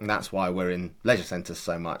important, and that's why we're in leisure centres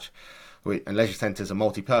so much. And leisure centres are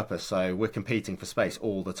multi-purpose, so we're competing for space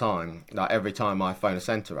all the time. Like every time I phone a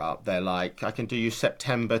centre up, they're like, I can do you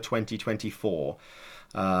September 2024.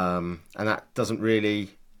 And that doesn't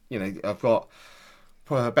really, I've got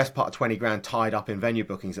probably the best part of 20 grand tied up in venue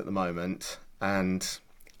bookings at the moment, and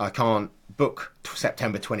I can't book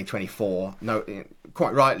September 2024. No,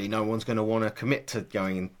 quite rightly, no one's going to want to commit to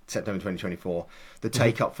going in September 2024. The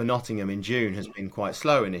take up for Nottingham in June has been quite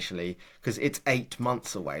slow initially because it's 8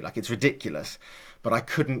 months away. Like, it's ridiculous. But I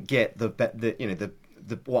couldn't get the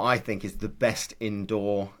what I think is the best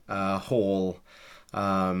indoor hall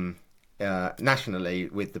nationally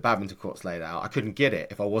with the badminton courts laid out. I couldn't get it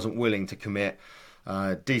if I wasn't willing to commit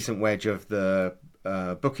a decent wedge of the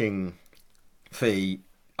booking fee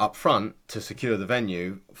up front to secure the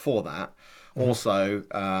venue for that. Also,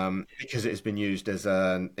 because it has been used as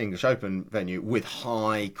an English Open venue with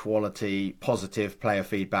high quality, positive player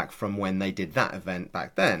feedback from when they did that event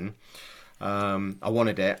back then, I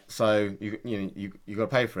wanted it, so you got to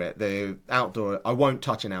pay for it. The outdoor, I won't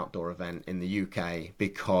touch an outdoor event in the UK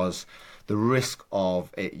because the risk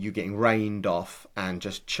of you getting rained off and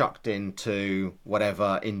just chucked into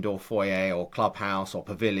whatever indoor foyer or clubhouse or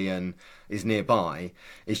pavilion is nearby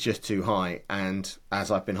is just too high. And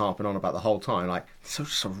as I've been harping on about the whole time, like, it's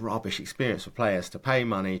such a rubbish experience for players to pay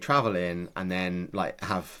money, travel in, and then like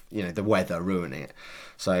have the weather ruining it.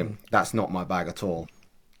 So that's not my bag at all.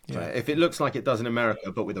 Yeah. So if it looks like it does in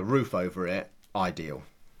America, but with a roof over it, ideal.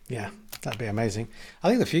 Yeah, that'd be amazing. I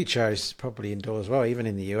think the future is probably indoor as well, even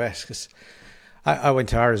in the US, because I went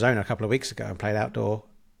to Arizona a couple of weeks ago and played outdoor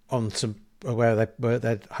on some where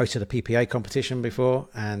they'd hosted a PPA competition before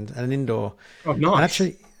and an indoor. Oh, nice.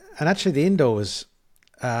 And actually the indoor was.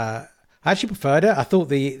 I actually preferred it. I thought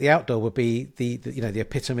the outdoor would be the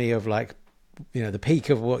epitome of like the peak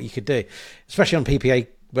of what you could do, especially on PPA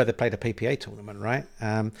where they played a PPA tournament, right?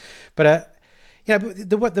 But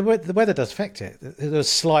the weather does affect it. There was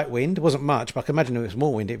slight wind. It wasn't much, but I can imagine if it was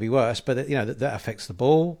more wind, it'd be worse. But that affects the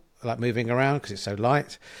ball, like moving around because it's so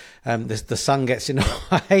light. The sun gets in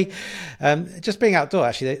the way. Just being outdoor,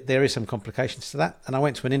 actually, there is some complications to that. And I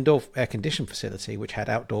went to an indoor air-conditioned facility which had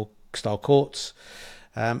outdoor-style courts,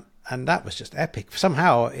 and that was just epic.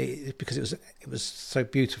 Somehow, because it was so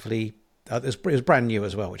beautifully, it was brand new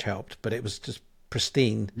as well, which helped. But it was just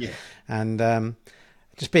pristine, and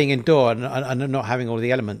just being indoor and not having all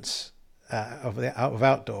the elements of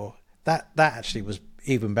outdoor, that actually was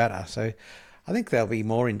even better. So I think there'll be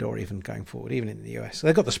more indoor even going forward, even in the US. So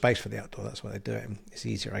they've got the space for the outdoor. That's why they do it. It's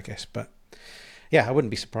easier, I guess. But yeah, I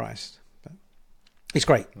wouldn't be surprised. But it's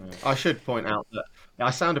great. I should point out that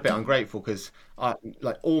I sound a bit ungrateful because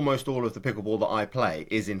like almost all of the pickleball that I play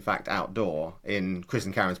is in fact outdoor in Chris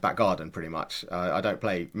and Karen's back garden, pretty much. I don't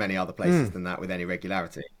play many other places than that with any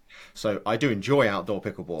regularity. So I do enjoy outdoor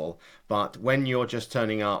pickleball, but when you're just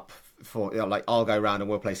turning up for like I'll go around and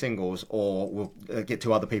we'll play singles, or we'll get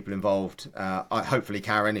two other people involved. Hopefully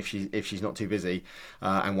Karen, if she's not too busy,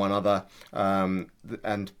 and one other,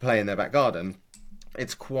 and play in their back garden.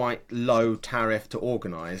 It's quite low tariff to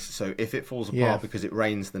organise. So if it falls apart because it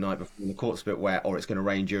rains the night before and the court's a bit wet, or it's going to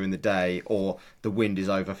rain during the day, or the wind is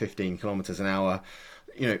over 15 kilometres an hour,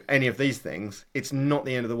 any of these things, it's not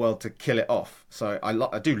the end of the world to kill it off. So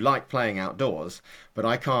I do like playing outdoors, but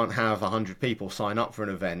I can't have 100 people sign up for an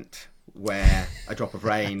event where a drop of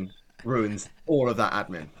rain ruins all of that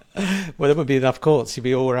admin. Well, there wouldn't be enough courts. You'd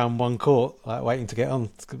be all around one court, like waiting to get on.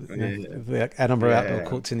 A number of outdoor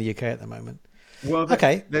courts in the UK at the moment. Well,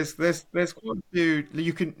 okay. There's quite a few.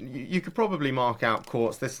 You could probably mark out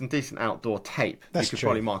courts. There's some decent outdoor tape. That's you could true.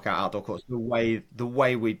 probably mark out outdoor courts the way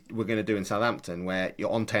we're going to do in Southampton, where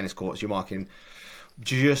you're on tennis courts. You're marking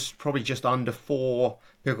probably just under 4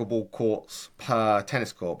 pickleball courts per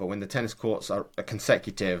tennis court. But when the tennis courts are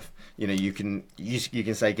consecutive, you can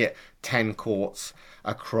say get 10 courts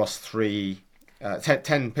across 3.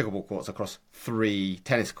 10 pickleball courts across 3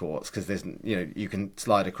 tennis courts, because there's you can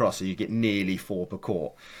slide across, so you get nearly 4 per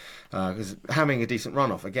court. Because having a decent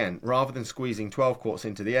runoff, again, rather than squeezing 12 courts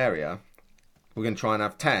into the area, we're going to try and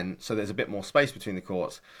have 10, so there's a bit more space between the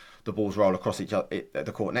courts. The balls roll across each other,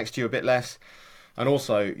 the court next to you a bit less, and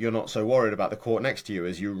also you're not so worried about the court next to you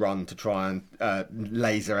as you run to try and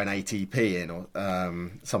laser an ATP in, or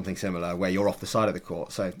something similar, where you're off the side of the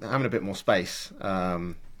court. So having a bit more space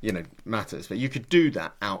matters. But you could do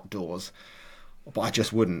that outdoors, but I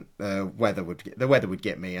just wouldn't. The weather would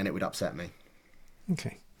get me, and it would upset me.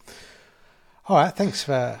 Okay. All right. Thanks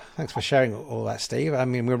for sharing all that, Steve. I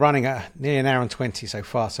mean, we're running at nearly an hour and 20 so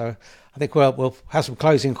far, so I think we'll have some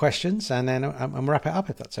closing questions and then and wrap it up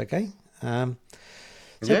if that's okay. No,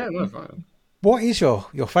 fine. What is your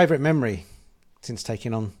favourite memory since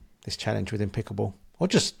taking on this challenge within pickleball, or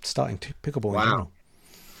just starting to pickleball in general?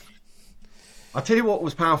 I'll tell you what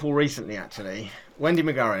was powerful recently, actually. Wendy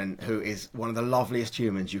McGurran, who is one of the loveliest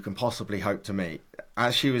humans you can possibly hope to meet,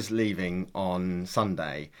 as she was leaving on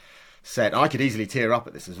Sunday, said, I could easily tear up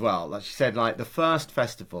at this as well. Like she said, like the first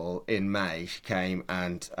festival in May, she came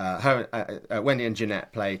and Wendy and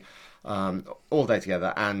Jeanette played all day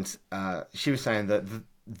together, and she was saying that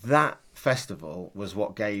that festival was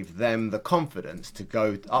what gave them the confidence to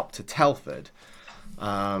go up to Telford.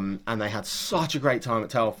 And they had such a great time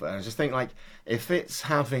at Telford. I just think, like, if it's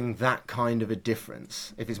having that kind of a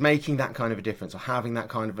difference, if it's making that kind of a difference or having that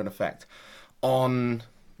kind of an effect on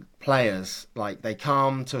players, like they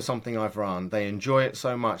come to something I've run, they enjoy it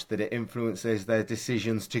so much that it influences their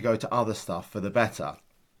decisions to go to other stuff for the better.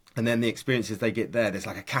 And then the experiences they get there's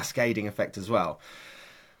like a cascading effect as well.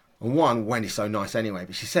 And one, Wendy's so nice anyway,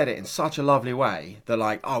 but she said it in such a lovely way that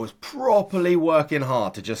like I was properly working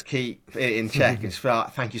hard to just keep it in check. And she felt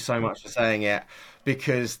like, thank you so much for saying it,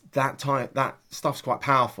 because that stuff's quite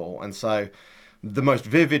powerful. And so the most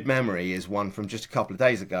vivid memory is one from just a couple of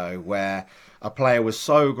days ago where a player was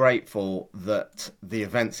so grateful that the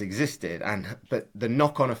events existed, but the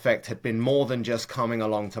knock-on effect had been more than just coming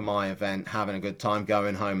along to my event, having a good time,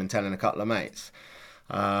 going home and telling a couple of mates.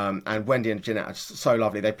 And Wendy and Jeanette are so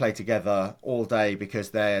lovely. They play together all day because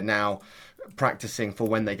they're now practicing for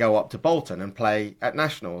when they go up to Bolton and play at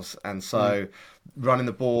Nationals. And so running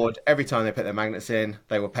the board, every time they put their magnets in,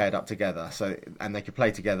 they were paired up together. And they could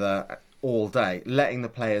play together all day, letting the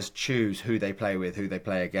players choose who they play with, who they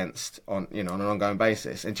play against on an ongoing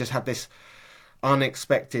basis, and just had this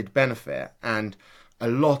unexpected benefit. And a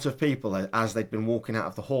lot of people, as they'd been walking out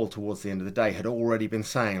of the hall towards the end of the day, had already been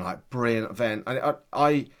saying, like, brilliant event.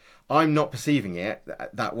 I'm not perceiving it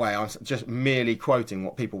that way. I'm just merely quoting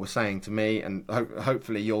what people were saying to me, and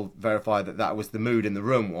hopefully you'll verify that was the mood in the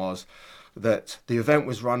room, was that the event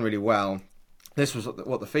was run really well. This was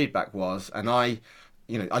what the feedback was, and I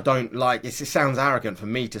don't like it. It sounds arrogant for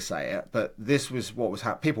me to say it, but this was what was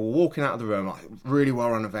happening. People were walking out of the room like, really well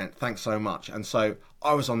run event, thanks so much. And so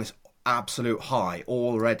I was on this absolute high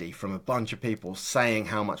already from a bunch of people saying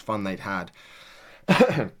how much fun they'd had.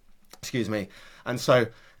 Excuse me. And so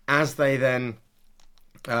as they then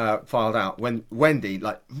filed out, when Wendy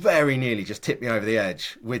like very nearly just tipped me over the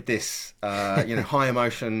edge with this high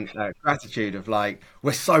emotion gratitude of like,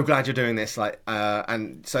 we're so glad you're doing this, like,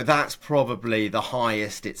 and so that's probably the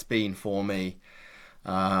highest it's been for me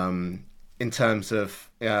in terms of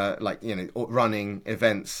running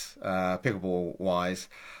events pickleball wise.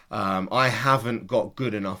 I haven't got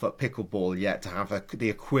good enough at pickleball yet to have the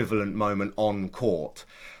equivalent moment on court.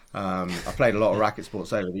 I played a lot of racket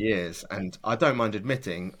sports over the years, and I don't mind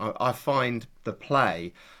admitting, I find the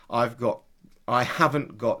play I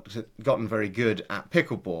haven't gotten very good at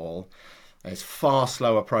pickleball. It's far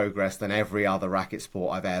slower progress than every other racket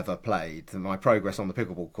sport I've ever played. My progress on the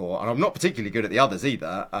pickleball court, and I'm not particularly good at the others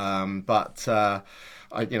either. But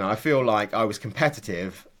I feel like I was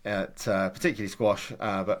competitive at particularly squash,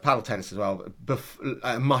 but paddle tennis as well, at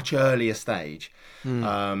a much earlier stage.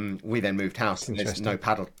 We then moved house, and there's no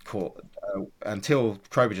paddle court until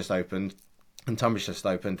Trowbridge just opened and Tunbridge just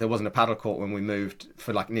opened. There wasn't a paddle court when we moved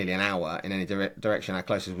for like nearly an hour in any direction. Our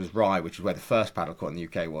closest was Rye, which is where the first paddle court in the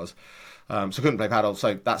UK was. So I couldn't play paddle,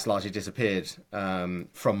 so that's largely disappeared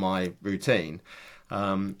from my routine.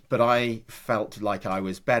 But I felt like I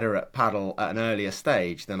was better at paddle at an earlier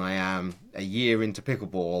stage than I am a year into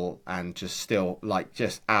pickleball, and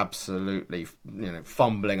just absolutely,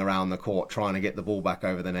 fumbling around the court trying to get the ball back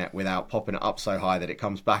over the net without popping it up so high that it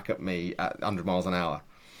comes back at me at 100 miles an hour.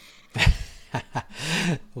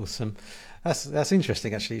 Awesome. That's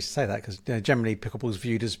interesting, actually, to say that, because generally pickleball is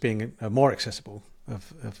viewed as being more accessible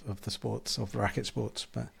of the sports, of the racket sports,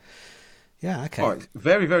 but yeah, okay. Oh, it's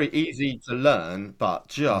very, very easy to learn, but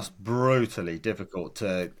just brutally difficult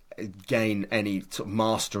to gain any sort of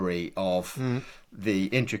mastery of the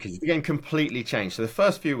intricacies. The game completely changed. So the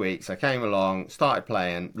first few weeks I came along, started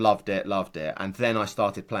playing, loved it, and then I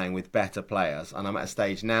started playing with better players, and I'm at a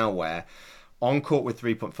stage now where on court with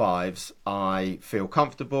 3.5s, I feel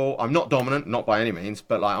comfortable. I'm not dominant, not by any means,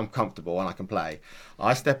 but like I'm comfortable and I can play.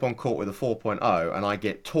 I step on court with a 4.0 and I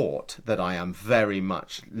get taught that I am very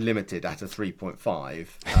much limited at a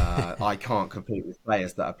 3.5. I can't compete with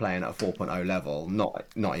players that are playing at a 4.0 level,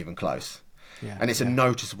 not even close. Yeah, and it's a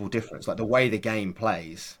noticeable difference. Like the way the game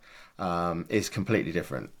plays is completely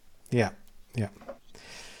different. Yeah.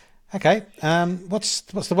 Okay. What's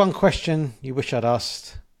the one question you wish I'd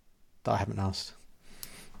asked that I haven't asked?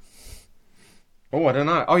 Oh, I don't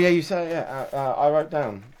know. Oh, yeah, you say, yeah. I wrote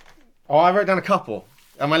down a couple.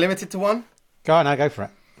 Am I limited to one? Go on, go for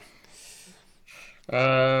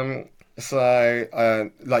it.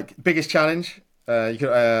 Biggest challenge. You could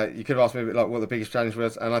have asked me like what the biggest challenge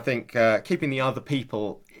was, and I think keeping the other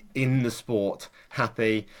people in the sport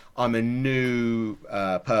happy. I'm a new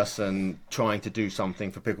person trying to do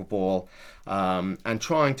something for pickleball, and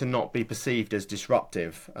trying to not be perceived as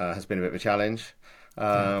disruptive has been a bit of a challenge.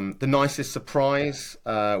 The nicest surprise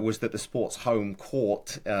was that the sport's home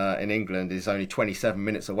court in England is only 27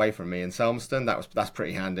 minutes away from me in Selmeston. That's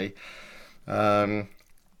pretty handy. I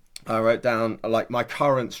wrote down like my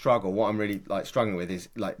current struggle. What I'm really like struggling with is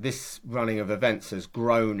like this running of events has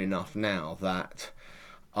grown enough now that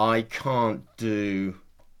I can't do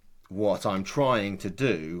what I'm trying to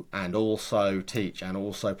do, and also teach, and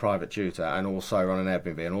also private tutor, and also run an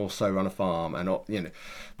Airbnb, and also run a farm, and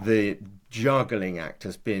the juggling act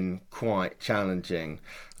has been quite challenging.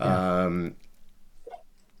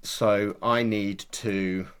 So I need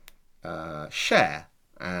to share,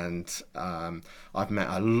 and I've met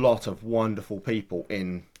a lot of wonderful people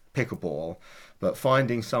in pickleball, but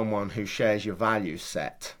finding someone who shares your value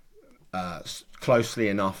set closely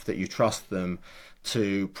enough that you trust them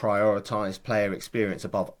to prioritize player experience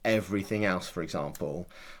above everything else, for example,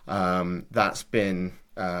 that's been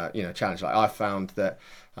challenge. Like, I found that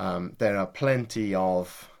there are plenty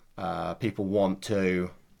of people want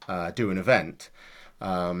to do an event,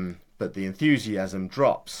 but the enthusiasm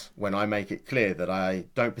drops when I make it clear that I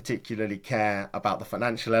don't particularly care about the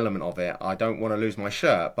financial element of it. I don't want to lose my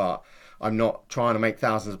shirt, but I'm not trying to make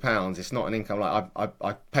thousands of pounds. It's not an income. Like,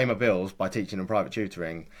 I pay my bills by teaching and private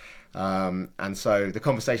tutoring, and so the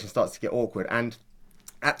conversation starts to get awkward and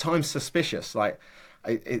at times suspicious. Like,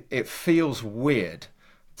 it feels weird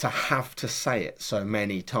to have to say it so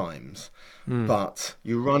many times, but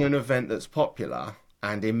you run an event that's popular,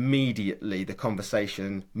 and immediately the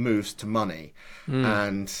conversation moves to money.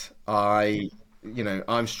 And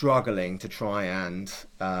I'm struggling to try and,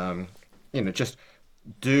 just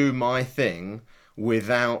do my thing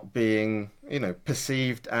without being,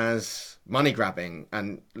 perceived as money grabbing.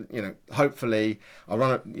 And, hopefully I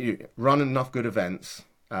run enough good events,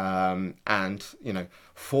 and,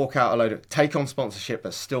 fork out take on sponsorship,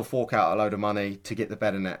 but still fork out a load of money to get the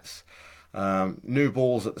better nets. New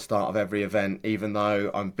balls at the start of every event, even though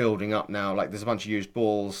I'm building up now. Like, there's a bunch of used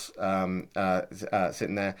balls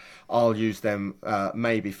sitting there. I'll use them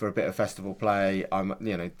maybe for a bit of festival play. I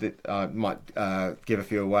might give a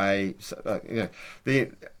few away.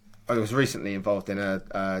 I was recently involved in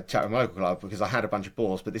a chat with my local club because I had a bunch of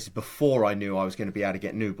balls, but this is before I knew I was going to be able to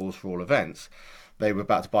get new balls for all events. They were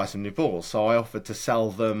about to buy some new balls, so I offered to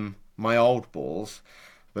sell them my old balls.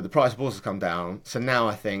 But the price of balls has come down, so now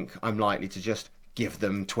I think I'm likely to just give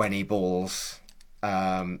them 20 balls.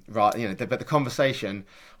 Right, but the conversation,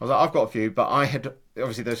 I was like, I've got a few, but I had,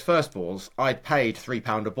 obviously those first balls, I'd paid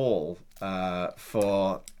 £3 a ball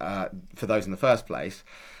for those in the first place,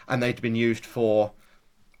 and they'd been used for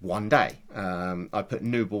one day. I put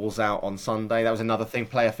new balls out on Sunday. That was another thing,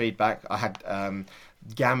 player feedback. I had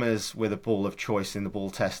Gammas with a ball of choice in the ball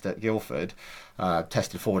test at Guildford.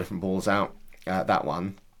 Tested 4 different balls out. That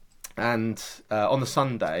one, and on the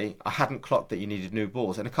Sunday I hadn't clocked that you needed new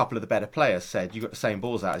balls, and a couple of the better players said, "You got the same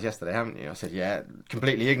balls out as yesterday, haven't you?" I said, "Yeah,"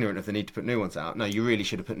 completely ignorant of the need to put new ones out. "No, you really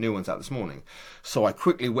should have put new ones out this morning." So I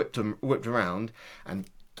quickly whipped around and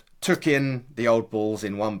took in the old balls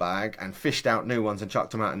in one bag and fished out new ones and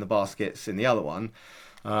chucked them out in the baskets in the other one.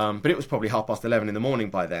 But it was probably 11:30 in the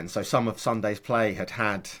morning by then, so some of Sunday's play had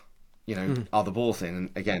other balls in,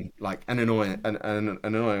 and again, like an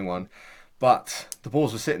annoying one. But the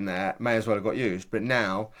balls were sitting there, may as well have got used. But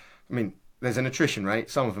now, I mean, there's an attrition rate.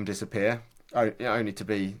 Some of them disappear, only to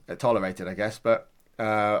be tolerated, I guess. But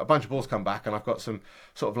a bunch of balls come back, and I've got some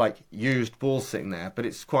sort of like used balls sitting there. But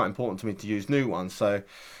it's quite important to me to use new ones. So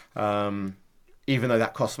even though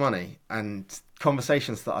that costs money, and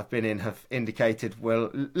conversations that I've been in have indicated, well,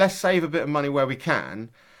 let's save a bit of money where we can.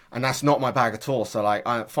 And that's not my bag at all. So,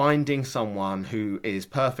 like, finding someone who is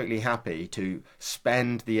perfectly happy to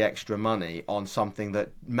spend the extra money on something that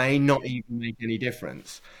may not even make any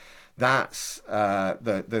difference, that's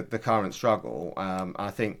the current struggle.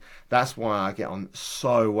 I think that's why I get on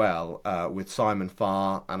so well with Simon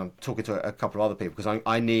Farr, and I'm talking to a couple of other people, because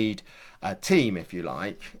I need a team, if you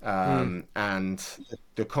like, and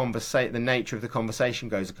the nature of the conversation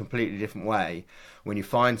goes a completely different way when you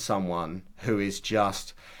find someone who is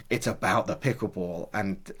just, it's about the pickleball.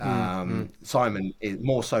 And Simon is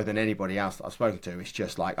more so than anybody else that I've spoken to. It's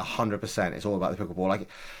just like 100%. It's all about the pickleball. Like,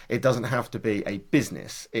 it doesn't have to be a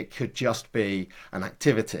business. It could just be an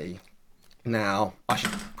activity. Now, I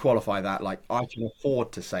should qualify that. Like, I can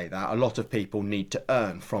afford to say that. A lot of people need to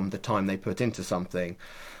earn from the time they put into something.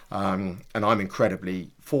 And I'm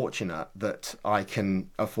incredibly fortunate that I can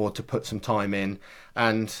afford to put some time in.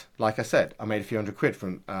 And like I said, I made a few £100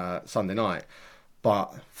 from Sunday night.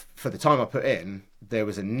 But for the time I put in, there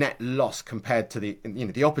was a net loss compared to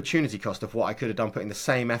the opportunity cost of what I could have done putting the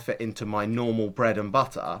same effort into my normal bread and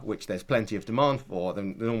butter, which there's plenty of demand for,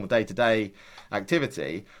 than the normal day-to-day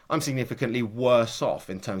activity. I'm significantly worse off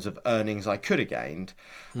in terms of earnings I could have gained.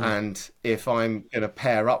 And if I'm going to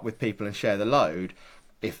pair up with people and share the load,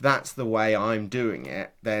 if that's the way I'm doing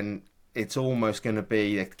it, then it's almost going to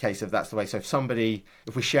be a case of that's the way. So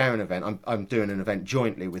if we share an event, I'm doing an event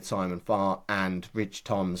jointly with Simon Farr and Rich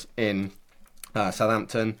Toms in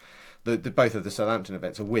Southampton. both of the Southampton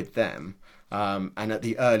events are with them. And at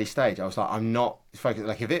the early stage, I was like, I'm not focused.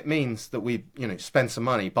 Like, if it means that we, spend some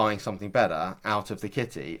money buying something better out of the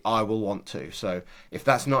kitty, I will want to. So if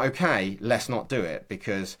that's not okay, let's not do it,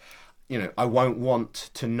 because, I won't want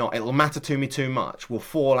to not. It'll matter to me too much. We'll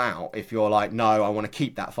fall out if you're like, no, I want to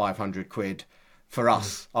keep that 500 quid for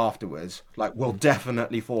us afterwards. Like, we'll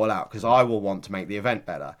definitely fall out because I will want to make the event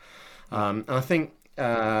better. And I think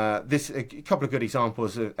a couple of good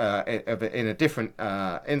examples of it in a different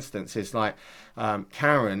instance is like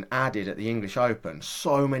Karen added at the English Open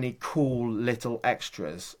so many cool little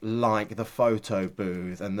extras, like the photo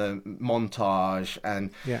booth and the montage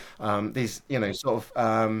and these sort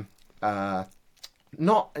of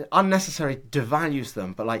not unnecessary devalues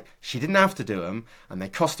them, but like, she didn't have to do them and they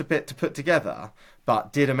cost a bit to put together,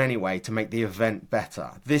 but did them anyway to make the event better.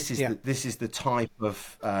 This is the type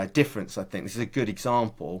of difference. I think this is a good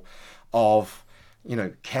example of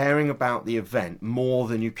caring about the event more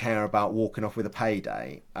than you care about walking off with a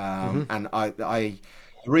payday. And the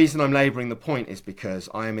reason I'm labouring the point is because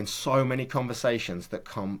I am in so many conversations that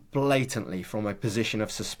come blatantly from a position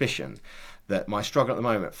of suspicion, that my struggle at the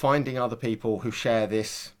moment, finding other people who share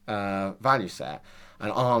this value set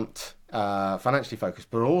and aren't financially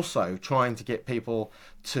focused, but also trying to get people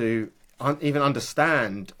to even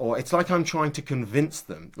understand, or it's like I'm trying to convince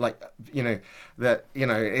them, like, that,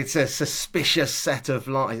 it's a suspicious set of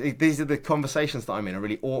lies. These are the conversations that I'm in are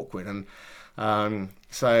really awkward. And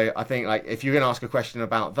so I think, like, if you're going to ask a question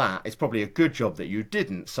about that, it's probably a good job that you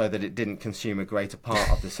didn't, so that it didn't consume a greater part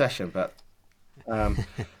of the session. But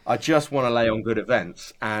I just want to lay on good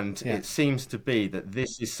events, and it seems to be that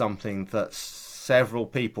this is something that several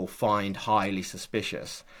people find highly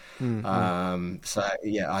suspicious. So I'm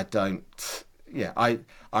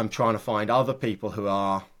trying to find other people who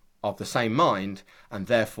are of the same mind, and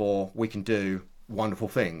therefore we can do wonderful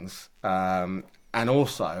things. And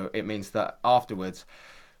also it means that afterwards,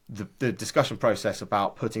 the discussion process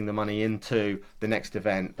about putting the money into the next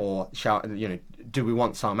event, or do we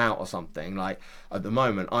want some out or something, like, at the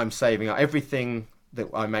moment I'm saving up. Everything that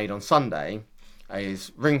I made on Sunday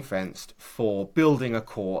is ring fenced for building a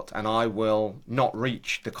court, and I will not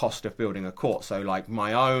reach the cost of building a court. So, like,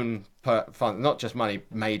 my own fund, not just money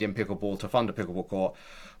made in pickleball to fund a pickleball court,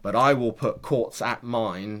 but I will put courts at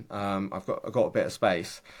mine. I've got a bit of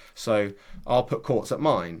space, so I'll put courts at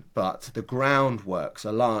mine. But the groundworks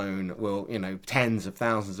alone will, tens of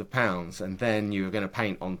thousands of pounds, and then you're going to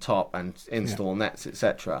paint on top and install nets,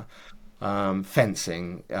 etc.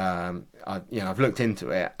 Fencing. I've looked into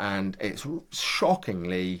it, and it's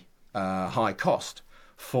shockingly high cost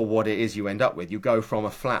for what it is you end up with. You go from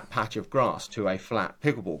a flat patch of grass to a flat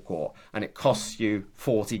pickleball court, and it costs you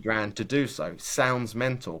 40 grand to do so. Sounds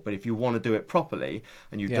mental, but if you want to do it properly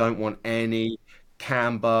and you don't want any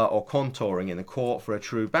camber or contouring in the court for a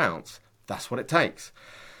true bounce, that's what it takes.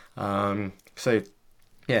 So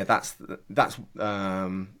that's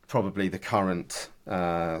probably the current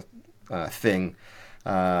thing.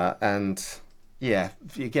 And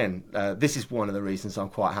again, this is one of the reasons I'm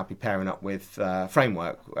quite happy pairing up with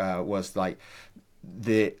Framework. Was like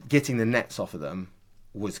getting the nets off of them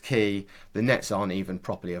was key. The nets aren't even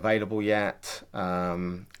properly available yet,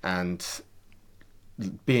 and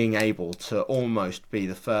being able to almost be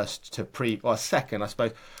the first to second, I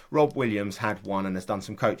suppose. Rob Williams had one and has done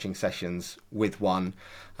some coaching sessions with one.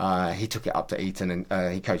 He took it up to Eton,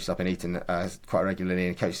 and he coaches up in Eton quite regularly,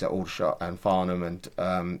 and he coaches at Aldershot and Farnham and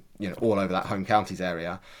all over that home counties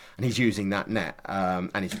area. And he's using that net,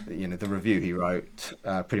 and he's, the review he wrote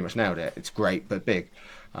pretty much nailed it. It's great but big,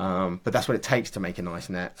 but that's what it takes to make a nice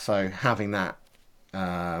net. So having that.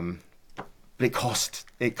 But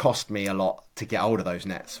it cost me a lot to get hold of those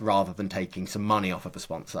nets, rather than taking some money off of a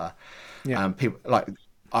sponsor. People, like,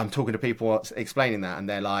 I'm talking to people explaining that, and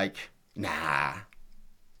they're like, "Nah,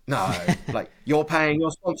 no, like, you're paying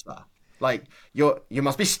your sponsor. Like, you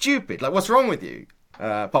must be stupid. Like, what's wrong with you?"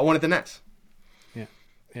 But I wanted the nets.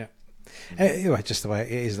 Anyway, just the way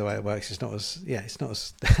it is, the way it works. It's not as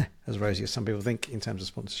as rosy as some people think in terms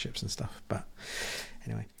of sponsorships and stuff. But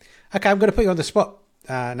anyway, okay, I'm going to put you on the spot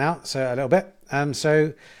now, so a little bit.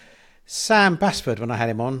 So Sam Basford, when I had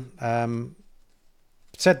him on,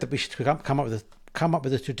 said that we should come up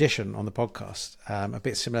with a tradition on the podcast, a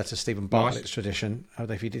bit similar to Stephen Bartlett's tradition. I don't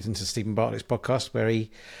know if you did into Stephen Bartlett's podcast, where he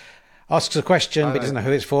asks a question but doesn't know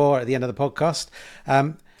who it's for at the end of the podcast.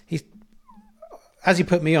 As he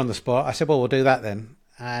put me on the spot, I said, "Well, we'll do that then."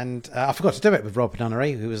 And I forgot to do it with Rob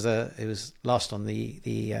Nunnery, who was last on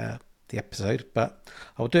the episode, but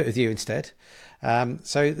I'll do it with you instead.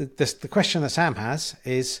 So the question that Sam has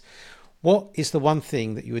is, what is the one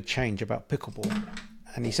thing that you would change about pickleball?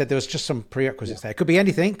 and he said there was just some prerequisites there. It could be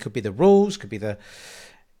anything, could be the rules, could be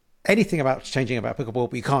anything about changing about pickleball,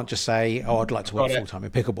 but you can't just say, "Oh, I'd like to work full time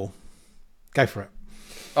in pickleball." Go for it.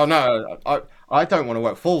 Oh no, I don't want to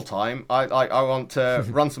work full time. I want to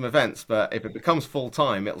run some events, but if it becomes full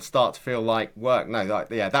time, it'll start to feel like work. No,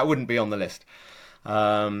 that wouldn't be on the list.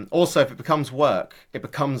 Also, if it becomes work, it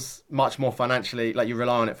becomes much more financially, like you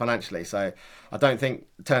rely on it financially. So I don't think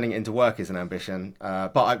turning it into work is an ambition.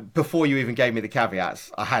 But before you even gave me the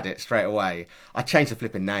caveats, I had it straight away. I changed the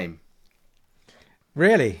flipping name.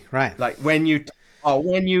 Really? Right. Like when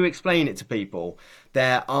you explain it to people,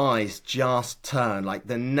 their eyes just turn. Like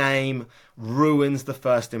the name ruins the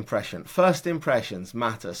first impression. First impressions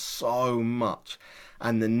matter so much.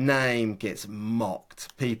 And the name gets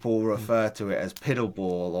mocked. People refer to it as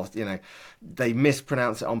Pickleball, or they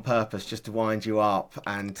mispronounce it on purpose just to wind you up.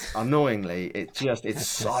 And annoyingly, it's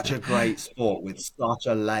such a great sport with such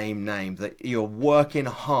a lame name that you're working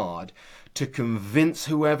hard to convince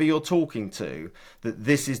whoever you're talking to that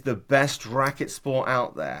this is the best racket sport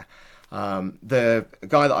out there. The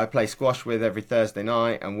guy that I play squash with every Thursday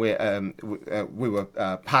night, and we were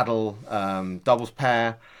paddle doubles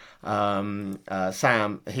pair.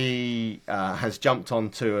 Sam, he has jumped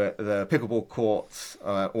onto the pickleball courts.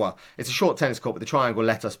 Well, it's a short tennis court, but the Triangle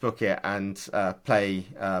let us book it and play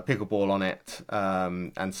pickleball on it.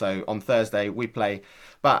 And so on Thursday we play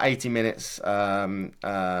about 80 minutes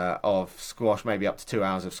of squash, maybe up to 2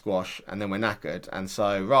 hours of squash, and then we're knackered. And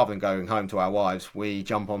so rather than going home to our wives, we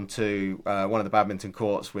jump onto one of the badminton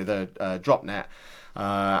courts with a drop net,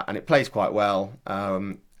 and it plays quite well.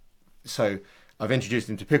 So I've introduced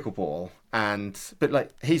him to pickleball, but like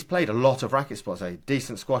he's played a lot of racket sports. A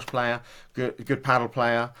decent squash player, good paddle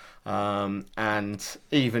player, and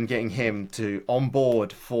even getting him to on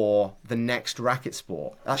board for the next racket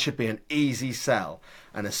sport, that should be an easy sell.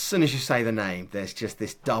 And as soon as you say the name, there's just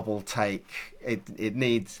this double take. It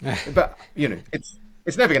needs, but it's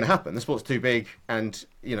never going to happen. The sport's too big, and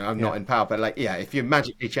I'm not in power. But if you're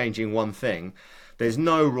magically changing one thing. There's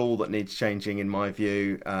no rule that needs changing in my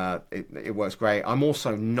view. It works great. I'm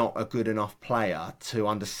also not a good enough player to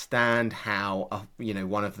understand how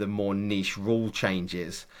one of the more niche rule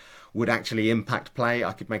changes would actually impact play.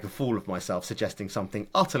 I could make a fool of myself suggesting something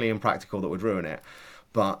utterly impractical that would ruin it.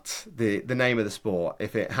 But the name of the sport,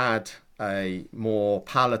 if it had a more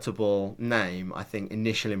palatable name, I think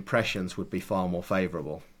initial impressions would be far more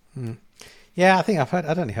favourable. Yeah, I think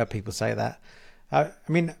I'd only heard people say that. I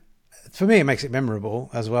mean, for me, it makes it memorable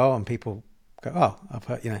as well, and people go, "Oh, I've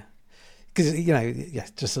heard," because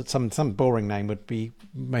just some boring name would be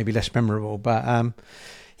maybe less memorable. But I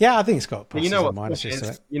think it's got pluses and minuses to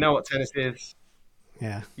it. You know what tennis is?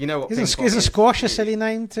 Yeah. You know what? Isn't squash a silly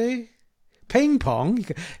name too? Ping pong,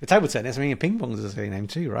 table tennis. I mean, ping pong is a silly name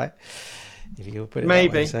too, right? If you put it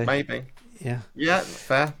maybe, that way, maybe. Yeah,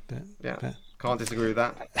 fair. Can't disagree with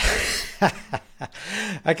that.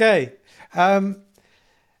 Okay.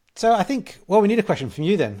 So I think, we need a question from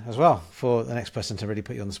you then as well for the next person to really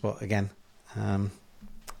put you on the spot again. Oh,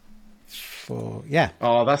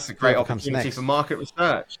 that's a great opportunity for market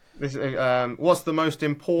research. What's the most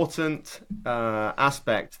important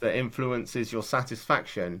aspect that influences your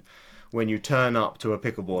satisfaction when you turn up to a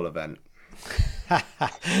pickleball event?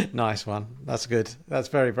 Nice one. That's good. That's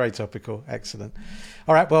very, very topical. Excellent.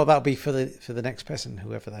 All right. Well, that'll be for the next person,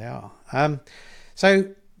 whoever they are.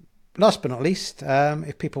 So last but not least,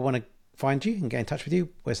 if people want to find you and get in touch with you,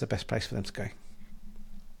 where's the best place for them to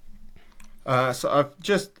go? So I've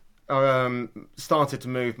just started to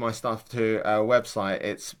move my stuff to our website.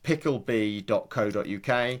 It's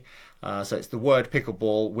picklebee.co.uk. So it's the word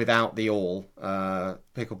pickleball without the all.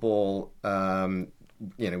 Pickleball,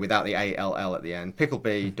 without the ALL at the end.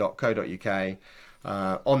 Picklebee.co.uk.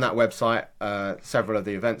 On that website, several of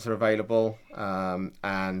the events are available,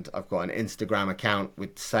 and I've got an Instagram account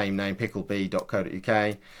with the same name,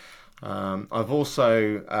 picklebee.co.uk. I've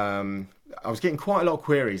also, I was getting quite a lot of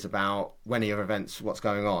queries about when are your events, what's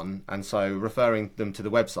going on, and so referring them to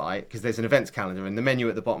the website, because there's an events calendar in the menu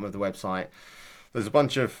at the bottom of the website. There's a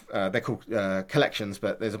bunch of, they're called collections,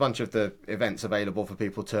 but there's a bunch of the events available for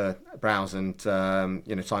people to browse and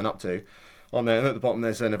sign up to. On there, and at the bottom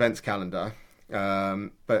there's an events calendar.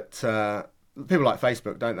 But people like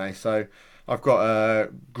Facebook, don't they? So I've got a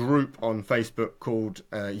group on Facebook called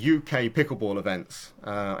UK Pickleball Events,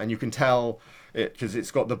 and you can tell it because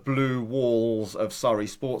it's got the blue walls of Surrey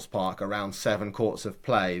Sports Park around 7 courts of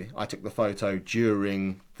play. I took the photo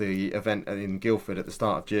during the event in Guildford at the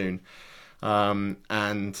start of June.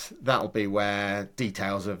 And that'll be where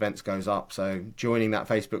details of events goes up. So joining that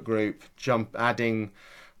Facebook group, adding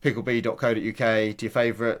pickleball.co.uk to your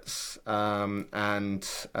favourites, and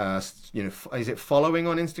is it following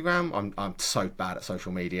on Instagram? I'm so bad at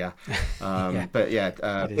social media, but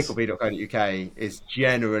pickleball.co.uk is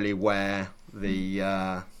generally where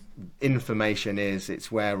the information is.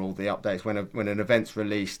 It's where all the updates. When an event's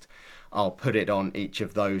released, I'll put it on each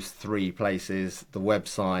of those 3 places: the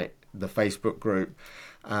website, the Facebook group.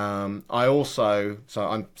 I'm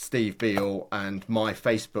Steve Beale, and my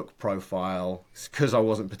Facebook profile, because I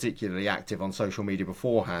wasn't particularly active on social media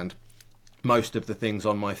beforehand, most of the things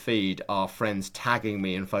on my feed are friends tagging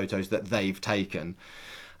me in photos that they've taken,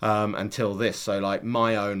 until this. So like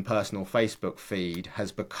my own personal Facebook feed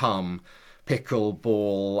has become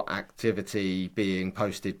pickleball activity being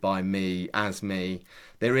posted by me as me.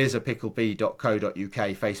 There is a pickleball.co.uk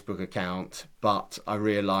Facebook account, but I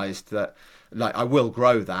realised that I will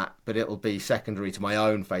grow that, but it'll be secondary to my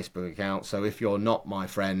own Facebook account. So if you're not my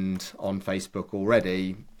friend on Facebook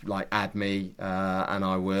already, add me, and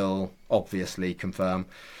I will obviously confirm.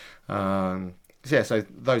 So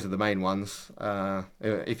those are the main ones.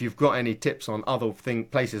 If you've got any tips on other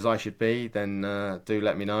places I should be, then do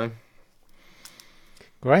let me know.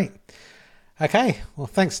 Great. Okay. Well,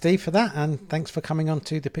 thanks, Steve, for that, and thanks for coming on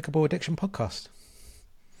to the Pickleball Addiction podcast.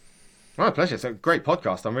 My pleasure. It's a great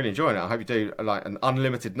podcast. I'm really enjoying it. I hope you do an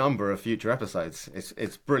unlimited number of future episodes.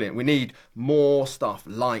 It's brilliant. We need more stuff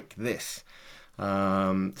like this.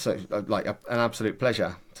 An absolute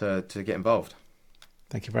pleasure to get involved.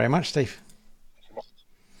 Thank you very much, Steve.